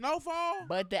Yeah. Snowfall.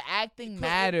 But the acting The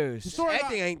matters. story-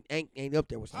 Acting ain't up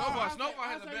there with Snowfall- Snowfall. Snowfall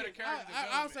has a better character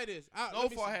I'll development. say this.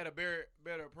 Snowfall had a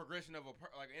better progression of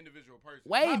like an individual person.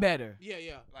 Way better.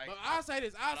 Yeah. Like, But I'll say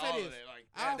this. I'll all say of this. that, like,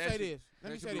 I'll that say should- this.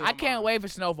 Let me that say should this. be I can't wait for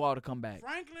Snowfall to come back.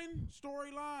 Franklin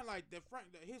storyline, like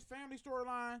his family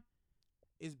storyline,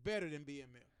 is better than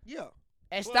BMF. Yeah.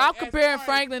 And But stop as comparing far as-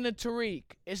 Franklin to Tariq.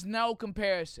 It's no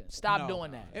comparison. Stop No.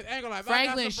 doing that. It ain't gonna lie. If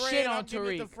Franklin I got some shit bread, on I'm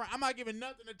giving it to Tariq. I'm not giving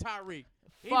nothing to Tyreek.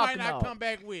 He Fuck might not no. come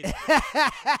back with it.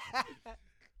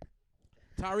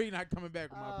 Tyreek not coming back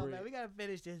with my Oh, bread. man, we gotta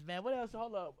finish this, man. What else?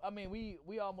 Hold up. I mean, we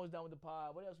almost done with the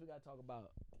pod. What else we gotta talk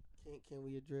about? Can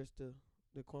we address the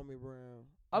Kwame Brown?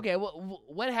 Okay,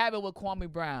 what happened with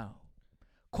Kwame Brown?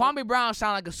 Kwame Brown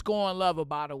sound like a scorn lover,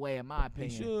 by the way, in my He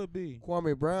opinion. should be.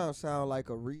 Kwame Brown sound like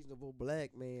a reasonable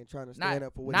black man trying to stand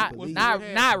up for what he believes.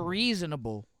 Not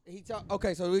reasonable. He talk,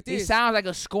 okay, so with He this, sounds like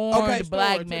a scorned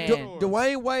black story, man. story.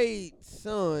 Dwayne Wade's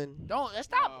son. Don't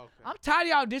stop. Oh, okay. I'm tired of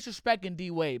y'all disrespecting D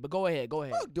Wade, but go ahead.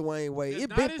 Fuck Dwayne Wade. That's It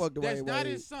not been his- fuck Dwayne That's not Wade.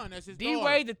 his son. That's his D daughter.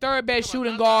 Wade, the third best Come on,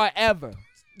 shooting now, guard ever.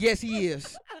 Yes, he is.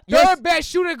 Third yes, best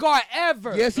shooting guard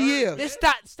ever. yes, he is. This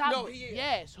stop. No, he is.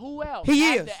 Yes. Who else? He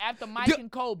after, is. After Mike D-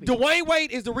 and Kobe. Dwayne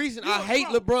Wade is the reason I hate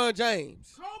bro. LeBron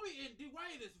James. Kobe and D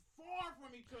Wade is far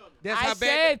from each other. That's I how said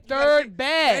bad. you gotta third say-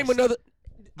 best. Name another.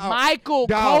 Oh, Michael,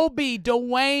 dog. Kobe,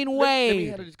 Dwayne Let me Wade.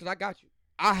 handle this because I got you.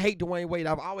 I hate Dwayne Wade.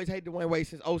 I've always hated Dwayne Wade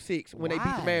since 06 when they beat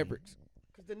Why? the Mavericks.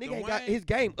 Because the nigga ain't got Dwayne- his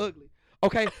game ugly.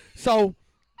 Okay, so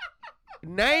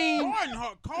name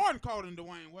Carden called him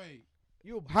Dwayne Wade.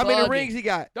 You how many bugging. rings he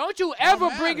got. Don't you ever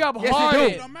Don't bring matter. up Yes, it do. Harden.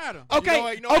 It don't matter.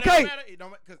 Okay, You know what, okay. It don't matter. It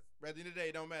don't because at the end of the day,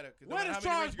 it don't matter. 'Cause no Where matter does how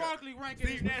many Charles rings you got. Barkley rank in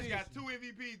Steve his Nash position? got 2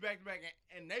 MVPs back to back,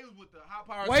 and they was with the high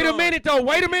power. Wait a minute though.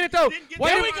 Wait a minute though. Wait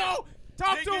There a we minute. go.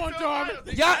 Talk to him,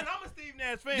 Jarvis. Y'all- I'm a Steve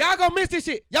Nash fan. Y'all gonna miss this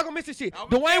shit. Y'all gonna miss this shit. I was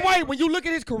Dwayne saying, Wade, bro. when you look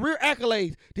at his career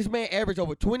accolades, this man averaged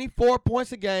over 24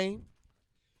 points a game,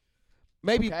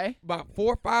 maybe Okay. about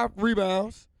 4 or 5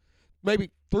 rebounds,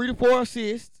 maybe 3 to 4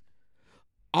 assists,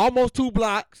 almost 2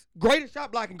 blocks, greatest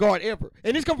shot blocking guard ever.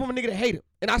 And this come from a nigga that hate him.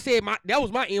 And I said that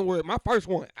was my N word, my first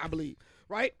one, I believe.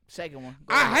 Right? Second one.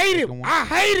 Go I ahead. hate him. Second one. I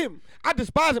hate him. I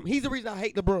despise him. He's the reason I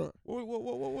hate LeBron.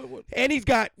 What? And he's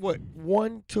got what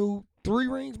 1, 2, 3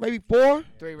 rings, maybe 4.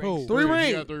 3 rings. 3 He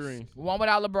rings. got 3 rings. 1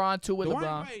 without LeBron, 2 with Dwayne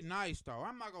LeBron. Wade nice though.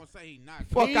 I'm not gonna say he not.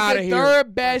 Fuck He's outta the here.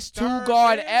 third best Third 2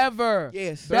 guard best? ever.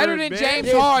 Yes. Better Third than best? James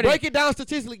Yes, Harden. break it down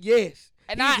statistically, yes.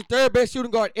 And He's I- the third best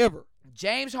shooting guard ever.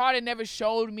 James Harden never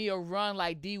showed me a run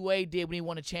like D Wade did when he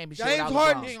won a championship. James without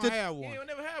Harden- LeBron. He ain't gonna have He one. ain't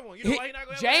never had one. You know He- why he not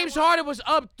gonna James have one? Harden was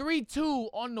up 3-2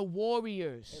 on the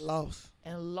Warriors And lost.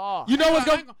 and lost. You know what's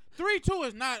going to 3-2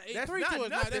 is not. That's 3-2 not is not.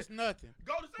 nothing. That's nothing.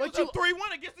 Golden State But was you- up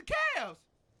 3-1 against the Cavs.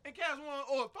 And Cavs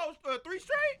won 3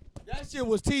 straight. That shit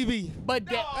was TV. But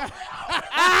No. that,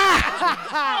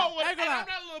 Oh, Ain't gonna lie. I'm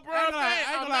not a LeBron fan.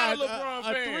 I'm not a LeBron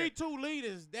fan. A 3-2 lead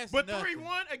is that's But nothing.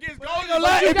 3-1 against But Golden ain't gonna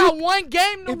lie, State. you if got one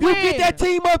game to If win. you get that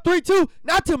team up 3-2,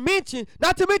 not to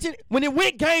mention, when it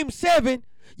went game 7,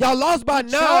 y'all lost by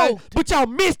 9, choked. but y'all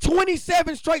missed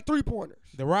 27 straight 3-pointers.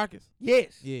 The Rockets.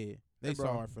 Yes. Yeah, they bro.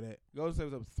 sorry for that. Golden State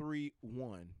was up 3-1.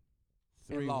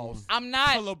 3-1. lost. I'm To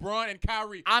not. LeBron and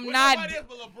Kyrie. I'm Well, not nobody else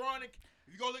but LeBron and if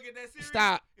you go look at that series.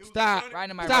 Stop. it was Stop. LeBron Right in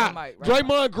the mic. Stop. Right in the mic. Right in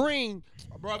the mic. Draymond Green,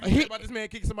 Bro, if you He- hear about this man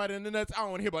kicking somebody in the nuts, I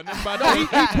don't want to hear about nothing about no,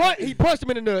 that. he punched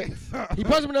him in the nuts. He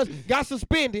punched him in the nuts, got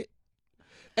suspended,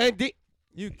 and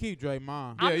You keep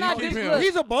Draymond. I'm not keep him. look,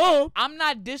 He's a bum. I'm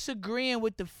not disagreeing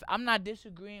with I'm not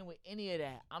disagreeing with any of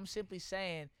that. I'm simply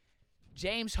saying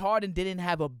James Harden didn't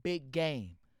have a big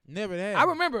game. Never had. I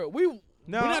remember we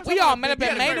No, all met up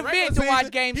at main event to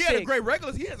watch Game He 6. had a great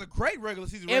regular. He has a great regular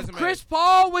season If resume. Chris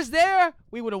Paul was there,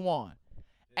 we would have won.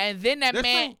 And then that That's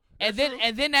man, true.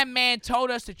 and then that man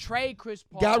told us to trade Chris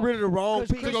Paul. Got rid of the wrong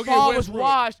because piece. Chris go get Paul was Westbrook.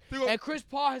 washed, To go- and Chris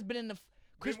Paul has been in the.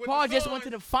 Chris with Paul the just Suns. went to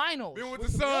the finals. Been with the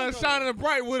sun shining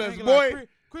bright with us, Ain't boy. like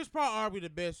Chris Paul arguably the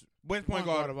best West point point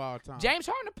guard guard. of all time. James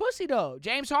Harden a pussy though.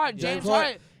 James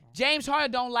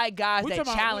Harden don't like guys We that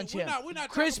talking about- challenge we him. not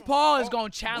Chris talking Paul Oh, is gonna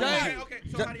challenge Okay, you. okay.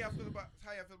 So how y'all feel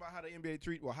about how the NBA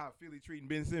treat or how Philly treating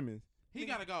Ben Simmons? He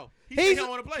gotta go. He said he don't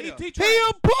want to play He though. trash. He a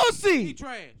He pussy.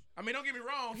 trash. I mean, don't get me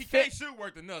wrong. He Phil- can't shoot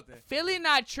worth of nothing. Philly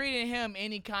not treating him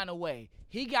any kind of way.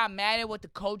 He got mad at what the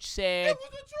coach said. It was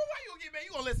the truth. Why you gonna get mad?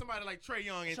 You gonna let somebody like Trae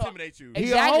Young intimidate you? He a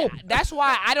Exactly. hoe. That's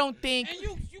why I don't think. And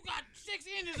you got 6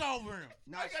 inches over him.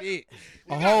 Not shit. You A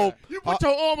got- whole. You put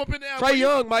your arm up in there. Trae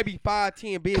Young might be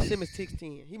 5'10", Ben Simmons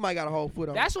 6'10". He might got a whole foot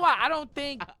on. That's why I don't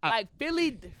think like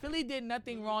Philly did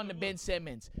nothing wrong to Ben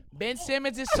Simmons. Ben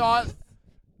Simmons is soft.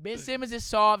 Ben Simmons is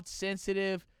soft,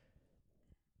 sensitive.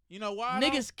 You know why?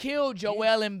 Niggas killed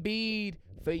Joel Embiid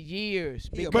for years.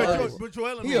 He a because- But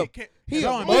Joel He a- Embiid can't. he a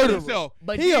proved murderer. himself.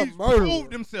 But he a He's murderer.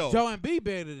 proved himself. Joe Embiid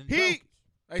better than Jokic.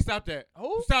 Hey, stop that.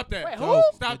 Who? Stop that. Wait, who? Joker.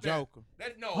 Stop The that. Joker.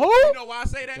 No. Who? You know why I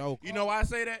say that? Joker. You know why I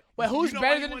say that? Wait, who's You know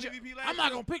better why he than the won Jo- MVP last I'm not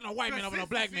year? gonna pick no white man over no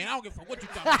black man. I don't give a fuck what you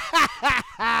talking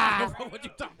about. What you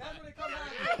talking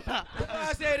about? That's why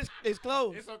I said it's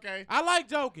close. It's okay. I like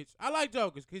Jokic.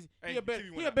 because Hey, he a better TV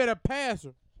went he a out. better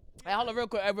passer. Hey, hold on real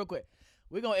quick.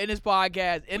 We're gonna end this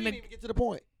podcast We didn't even get to the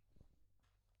point.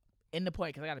 in the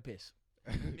point because I gotta piss.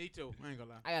 Me too. I ain't gonna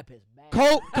lie. I gotta piss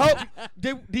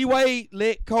bad. D Wade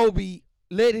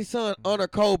let his son honor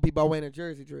Kobe by wearing a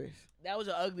jersey dress. That was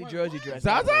an ugly Wait, jersey what? dress.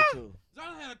 Zaza? by the way, too.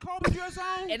 Zion had a Kobe dress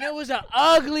on. And it was an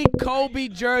ugly Kobe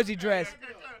jersey dress.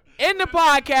 In the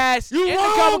podcast, You in the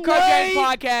wrong, Cover Kurt James Wade.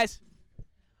 podcast.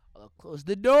 I'll close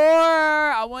the door.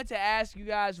 I want to ask you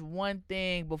guys one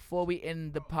thing before we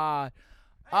end the pod.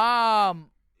 The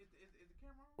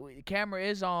camera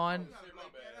is on.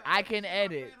 I can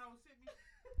edit.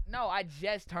 No, I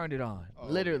just turned it on,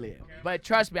 literally. But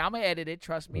trust me, I'm gonna edit it.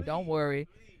 Trust me, don't worry.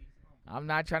 I'm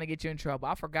not trying to get you in trouble.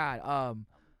 I forgot.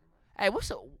 Hey,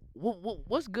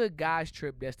 what's good guys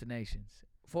trip destinations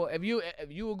for if you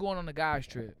were going on a guys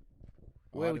trip?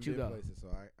 Where would you go? Places, so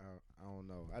I don't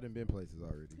know. I done been places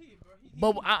already.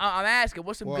 But I'm asking,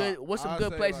 what's some Well, good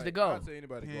I'd say, places like, to go? I'd say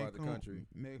anybody go out the country.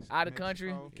 Out of country?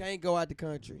 Mexico. Can't go out the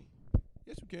country.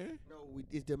 Yes, we can. No,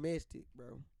 it's domestic,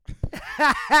 bro.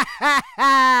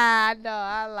 No,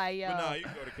 I like But nah, y'all. you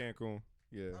can go to Cancun.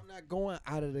 Yeah. I'm not going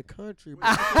out of the country, bro.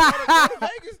 go to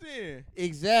Vegas then.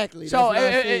 Exactly. So That's what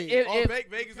I said. Oh, if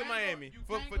Vegas and Miami.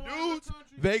 For can't go out the dudes,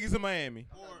 country. Vegas and Miami.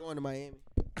 I'm not going to Miami.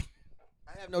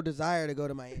 I have no desire to go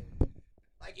to Miami.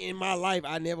 Like in my life,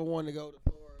 I never wanted to go to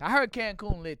Florida. I heard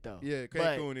Cancun lit though. Yeah, But-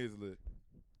 Cancun is lit.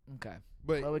 Okay.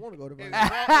 But I Well, want to go to If Miami.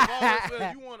 Wallace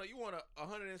said you want a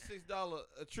 $106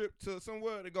 a trip to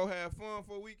somewhere to go have fun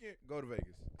for a weekend, go to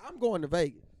Vegas. I'm going to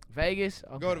Vegas. Vegas.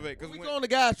 Okay. Go to Vegas. If 'Cause we when- go on the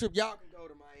guys trip, y'all can go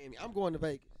to Miami. I'm going to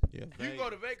Vegas. Yeah, you go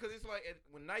to Vegas because it's like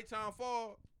when nighttime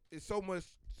fall, it's so much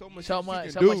So shit you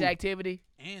much can do. activity.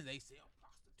 and they sell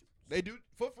prostitutes. They do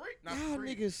for free, not Y'all for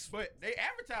free, niggas- but they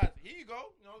advertise. Here you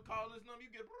go, call this number, you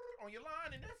get on your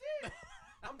line, and that's it.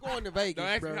 I'm going to Vegas, Don't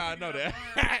ask bro. me how I know that.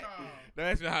 Don't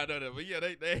ask me how I know that, but yeah,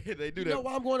 they do You that. know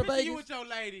why I'm going to Picture you Vegas? with your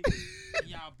lady. and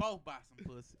y'all both buy some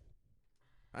pussy.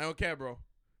 I don't care, bro.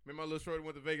 Remember my little shorty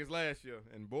went to Vegas last year,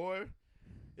 and boy,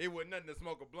 it wasn't nothing to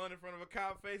smoke a blunt in front of a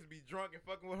cop face, be drunk and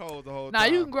fucking with hoes the whole Now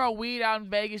time. you can grow weed out in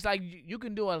Vegas. Like you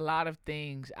can do a lot of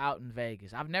things out in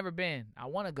Vegas. I've never been. I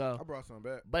want to I go. brought some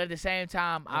back. But at the same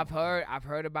time, I've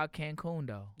heard about Cancun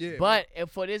though. Yeah, But if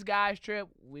for this guy's trip,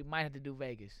 we might have to do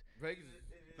Vegas. Vegas.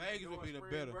 Vegas would be the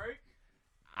better.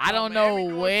 I don't Miami know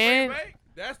going when. spring break?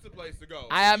 That's the place to go.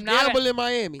 I am not. Gamble in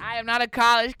Miami. I am not a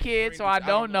college kid, so I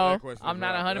don't know. that question I'm is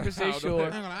not right. 100% I don't know sure. I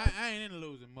ain't gonna lie, I ain't into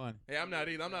losing money. Hey, I'm not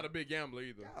either. I'm not a big gambler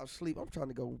either. I'll sleep. I'm trying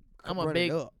to go. I'm run a it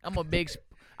big. up. I'm a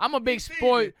big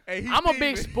sport. Hey, he I'm a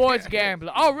big thieving. sports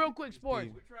gambler. Oh, real quick, sports.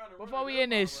 Before we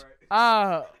end this,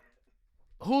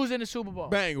 who's in the Super Bowl?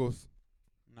 Bengals.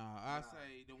 Nah, I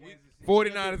say the week.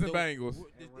 49ers and Bengals.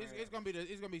 It's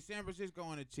gonna be San Francisco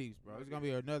and the Chiefs, bro. It's gonna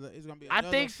be another. I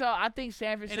think so. I think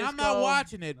San And Francisco. I'm not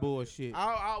watching that bullshit.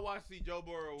 I'll watch see Joe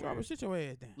Burrow Robert, win. sit your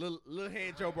ass down. Little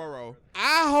hand Joe Burrow.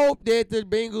 I hope that the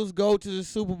Bengals go to the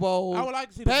Super Bowl. I would like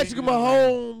to see the Patrick Bengals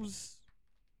win. Mahomes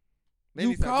They You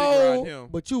need to stop dick riding cold, him.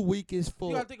 but you weak as You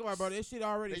fuck. gotta think about it, bro. This shit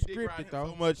already They dick ride scripted him though.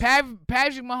 so much.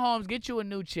 Patrick Mahomes, get you a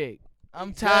new chick. I'm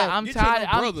Exactly. tired. I'm Get your tired. new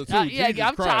I'm, brother, too. yeah, Jesus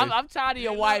I'm tired. Christ. I'm tired of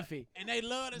your They love- wifey. And they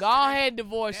love to Go say that- ahead and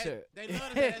divorce that- her. They love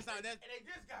to say that's our, And they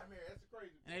just got married. That's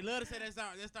crazy. and they love to say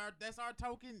that's our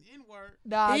token N word.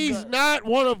 Nah, He's good. not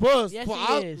one of us. Yes, For he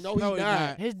I- is. No, he's No, he's not.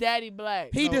 not. His daddy black.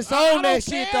 He No, disowned I don't that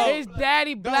shit care. though. His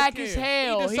daddy black as care.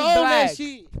 hell. He He disowned black. that shit.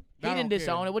 He I didn't don't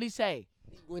disown care. it. What'd he say?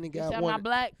 He went and He got said I'm one. not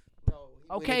black. No, he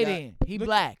went Okay and then. He Look-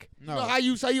 black. No, You know how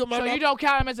you say you're my So you don't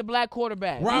count him as a black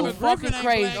quarterback. Robert You Griffin fucking ain't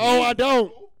crazy. black. No, I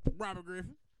don't. Robert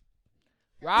Griffin.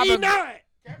 He Robert, not.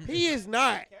 He is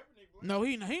not. No,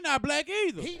 he not black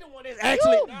either. He the one that's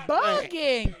actually you not black.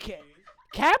 bugging.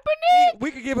 Kaepernick?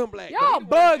 We could give him black. Y'all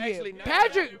but he the one that's actually bugging. not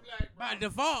Patrick By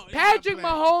default, he's Patrick not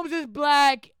black. Mahomes is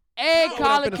black and You know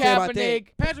what I'm Colin finna say about Kaepernick.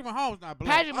 Patrick Mahomes not black.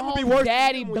 Patrick I'ma be Mahomes' worse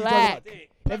daddy than him when you talk about black.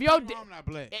 that. If your Patrick Mahomes not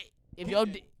black.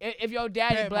 if your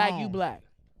daddy Pat black, you Mahomes. black.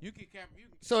 You can cap. You,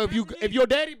 So if Kaepernick- your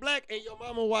daddy black and your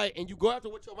mama white and you go after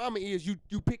what your mama is, you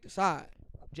pick the side.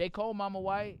 J. Cole, mama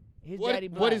white. His daddy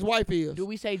black. What his wife is. Do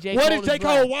we say J. What Cole is J.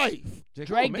 black? Cole's wife?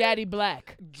 Drake daddy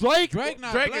black. Drake. Drake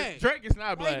not Drake black. is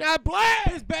not black. Drake not black.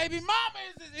 His baby mama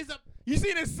is a. You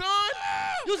seen his son?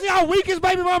 You see how weak his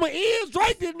baby mama is?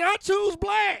 Drake did not choose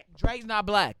black. Drake's not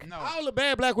black. No. All the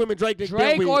bad black women Drake did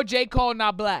Drake with. or J. Cole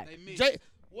not black. They mix. J.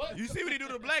 What? You see what he do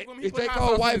to black women? He Is put J. hot Cole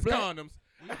sauce white in his black? condoms.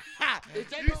 Is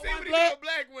J. You Cole see white what he do black? to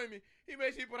black women? He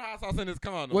made sure he put hot sauce in his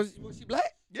condoms. Was she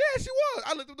black? Yeah, she was.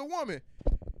 I looked up the woman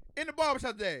in the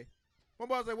barbershop today. My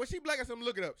boss said, "Was she black?" I said,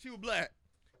 "Look it up." She was black.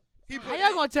 He How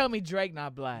y'all gonna tell me Drake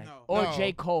not black No. or No.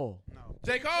 J. Cole? No.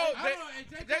 J. Cole. I don't know.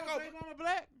 Is J. Cole's baby mama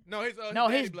black? No, No,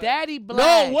 his black. daddy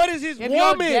black. No, what is his If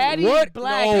woman? your daddy's what?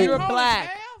 black, no. you're Cole is black.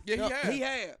 half? Yeah, No, he had. he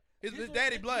had. His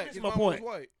daddy black. This His my mama was point.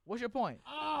 white. What's your point?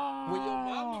 When your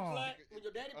mama's black, when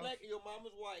your daddy black and your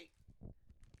mama's white.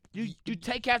 You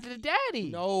take after the daddy.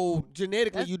 No,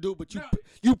 genetically That's- you do, but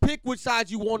you pick which side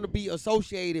you want to be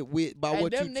associated with by And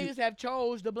what them you niggas have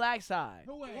chose the black side.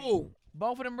 Who ain't? Who?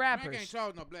 Both of them Drake ain't rappers.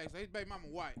 chose no black. So his baby mama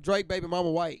white. Drake baby mama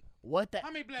white. What the? How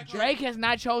many black? Drake has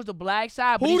not chose the black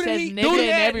side, but Who he did says he- nigga who in did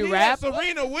every rap.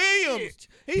 Serena Williams.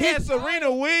 He His had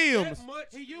Serena Williams.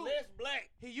 He used black.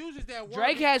 He uses that word.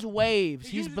 Drake has waves.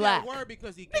 He He's uses black. That word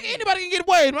because he Nigga, can. anybody can get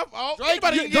waves. My fault. Drake,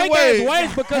 Anybody can Drake get has waves.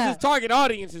 waves because his target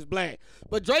audience is black.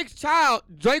 But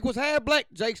Drake was half black.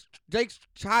 Drake's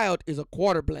child is a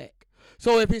quarter black.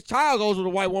 So if his child goes with a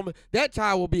white woman, that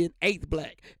child will be an eighth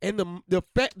black, and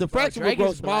the fraction will Drake grow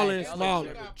is smaller black. and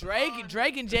smaller.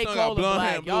 Drake and J. Son got Cole are blonde hair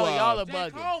black. and blue Y'all are J.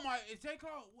 bugging. Cole, J. Cole.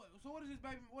 So what is his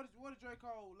baby? What is J.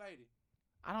 Cole lady?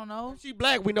 I don't know. If she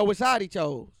black, we know which side he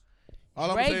chose. All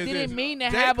I'm Drake saying is didn't this. mean to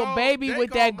J. have a Cole- baby J. with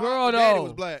Cole that mama girl, and daddy though.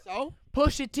 was black. So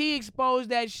Pusha T exposed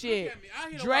that shit. Look at me. I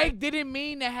hear the Drake white- didn't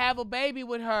mean to have a baby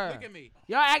with her. Look at me.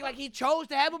 Y'all act like he chose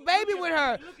to have a baby with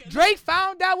her. look at- Drake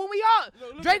found out when we all.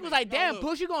 Look Drake at was me. like, No, "Damn, look.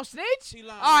 Push, you gonna snitch?" She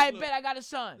lying. All right, Look. bet I got a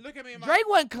son. Look at me. In my, Drake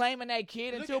wasn't claiming that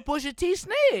kid Look until at- Pusha T Look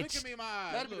snitched. at me in my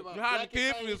eyes. That'd be Look. my- You hide the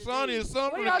kid from your son and your son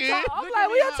What from y'all the kid. talk- I'm Look like, at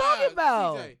what me in y'all my talking eyes.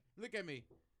 about? CJ, look at me.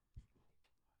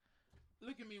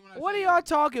 Look at me when I What are say y'all this.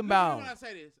 talking Look at me when about? I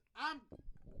say this. I'm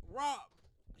raw.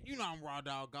 You know I'm raw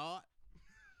dog God.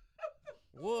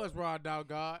 Was raw dog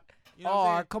God. You know what I'm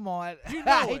Or saying? come on. You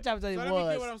know he it. trying to say So let he me get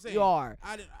was. what I'm saying. You are.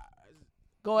 I didn't.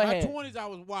 Go My ahead. 20s, I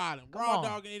was wilding, Come raw on.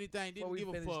 dogging anything, Before didn't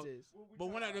we give a finish fuck. this. But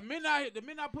when the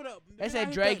minute I put up, They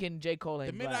said Drake and J. Cole the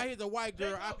ain't minute I black. hit the white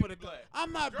girl, I Cole put a. be black.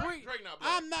 I'm not breeding. Drake not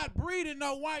black. I'm not breeding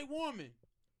no white woman.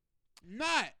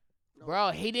 Not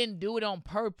Bro, he didn't do it on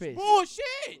purpose. bullshit.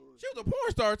 She was a porn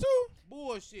star too.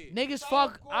 Bullshit. Niggas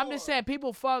fuck. I'm just saying,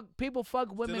 people fuck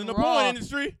Still women in the raw. porn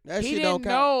industry. that He shit don't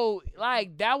didn't count. know,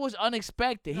 like, that was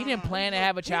unexpected. He didn't plan to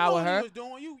have a child with He knew her.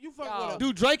 what he was doing. You fuck Dog. with a.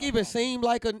 Do Drake even seem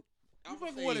like a? You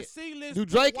fucking with a C-list. Do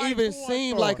Drake white even porn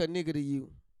seem star. like a nigga to you?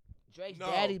 Drake's No.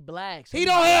 daddy black. so He he's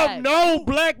don't black. have no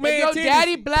black man. If your tendency.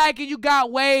 daddy black and you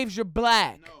got waves, you're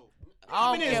black. No. I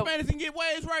How many don't care. Hispanics can get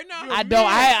waves right now? I don't.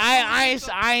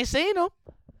 I ain't seen them.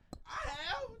 I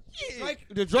have. Yeah. Drake,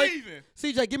 the Drake.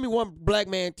 Steven. CJ, give me one black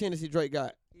man tendency Drake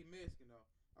got. He Mexican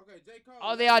though. Okay, J. Cole.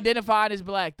 Oh, they identified as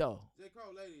black though. J.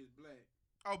 Cole lady is black.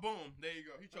 Oh, boom. There you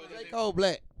go. He chose J. that. Cole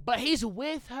black. But he's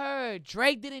with her.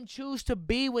 Drake didn't choose to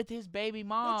be with his baby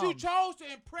mom. But you chose to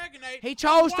impregnate. He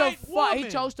chose a to white fuck. He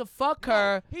woman. chose to fuck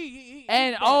her. He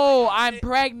And bro, oh, like I I'm said-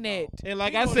 pregnant. And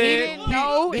like He I gonna- said, he didn't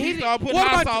know- he he didn't- started putting What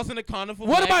hot about- sauce in the condom for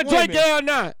What black about Drake women. gay or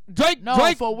not? Drake. No,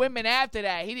 Drake. for women after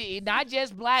that. He not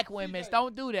just black women.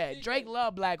 Don't do that. Drake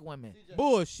love black women.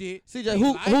 Bullshit. CJ, He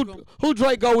who like who 'em. who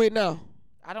Drake go with now?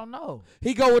 I don't know.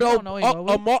 He go with I don't know who he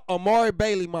go with. Amari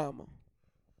Bailey mama.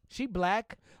 She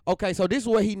black. Okay, so this is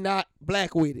where he not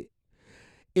black with it.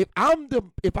 if I'm the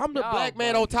Y'all black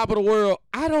man boys. on top of the world,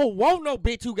 I don't want no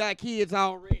bitch who got kids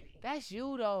already. That's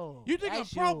you though. You think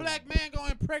That's a pro-black man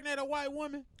gonna impregnate a white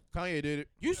woman? Kanye did it.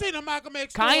 You seen the Malcolm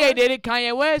X Kanye story? did it. Kanye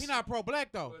He West. not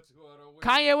pro-black though.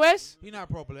 Kanye West. He not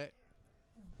pro-black.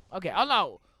 Okay, oh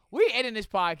no. We ending this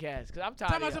podcast because I'm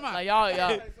tired. Time of out, y'all. time Like,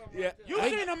 y'all. Yeah. You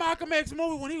seen the Malcolm X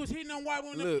movie when he was hitting on white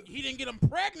women? Look. He didn't get them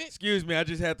pregnant. Excuse me, I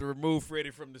just had to remove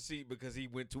Freddie from the seat because he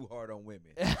went too hard on women.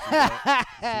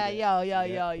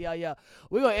 Yo.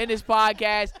 We're gonna end this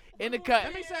podcast in the cut.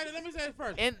 Let me say this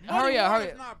first. And Muddy hurry up.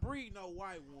 Waters not breed no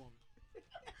white woman.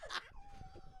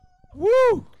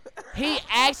 Woo! He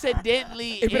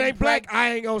accidentally. If it ain't black,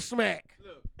 I ain't gonna smack.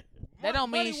 That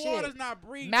don't mean Muddy shit. Waters not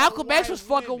breeding Malcolm no X white was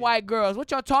fucking women. white girls. What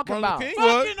y'all talking Martin about? Luther King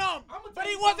was. Fucking them, but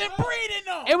he wasn't breeding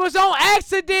them. It was on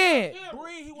accident.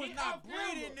 He was not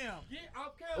breeding them.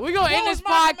 We gonna end this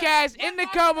podcast in the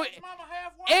cover.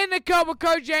 In the cover,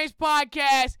 Kurt James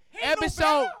podcast,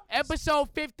 episode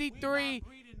 53.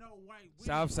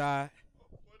 Southside.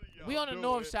 We on the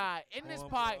north side. In this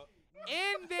podcast,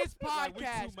 Like we 2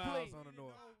 miles please. on the north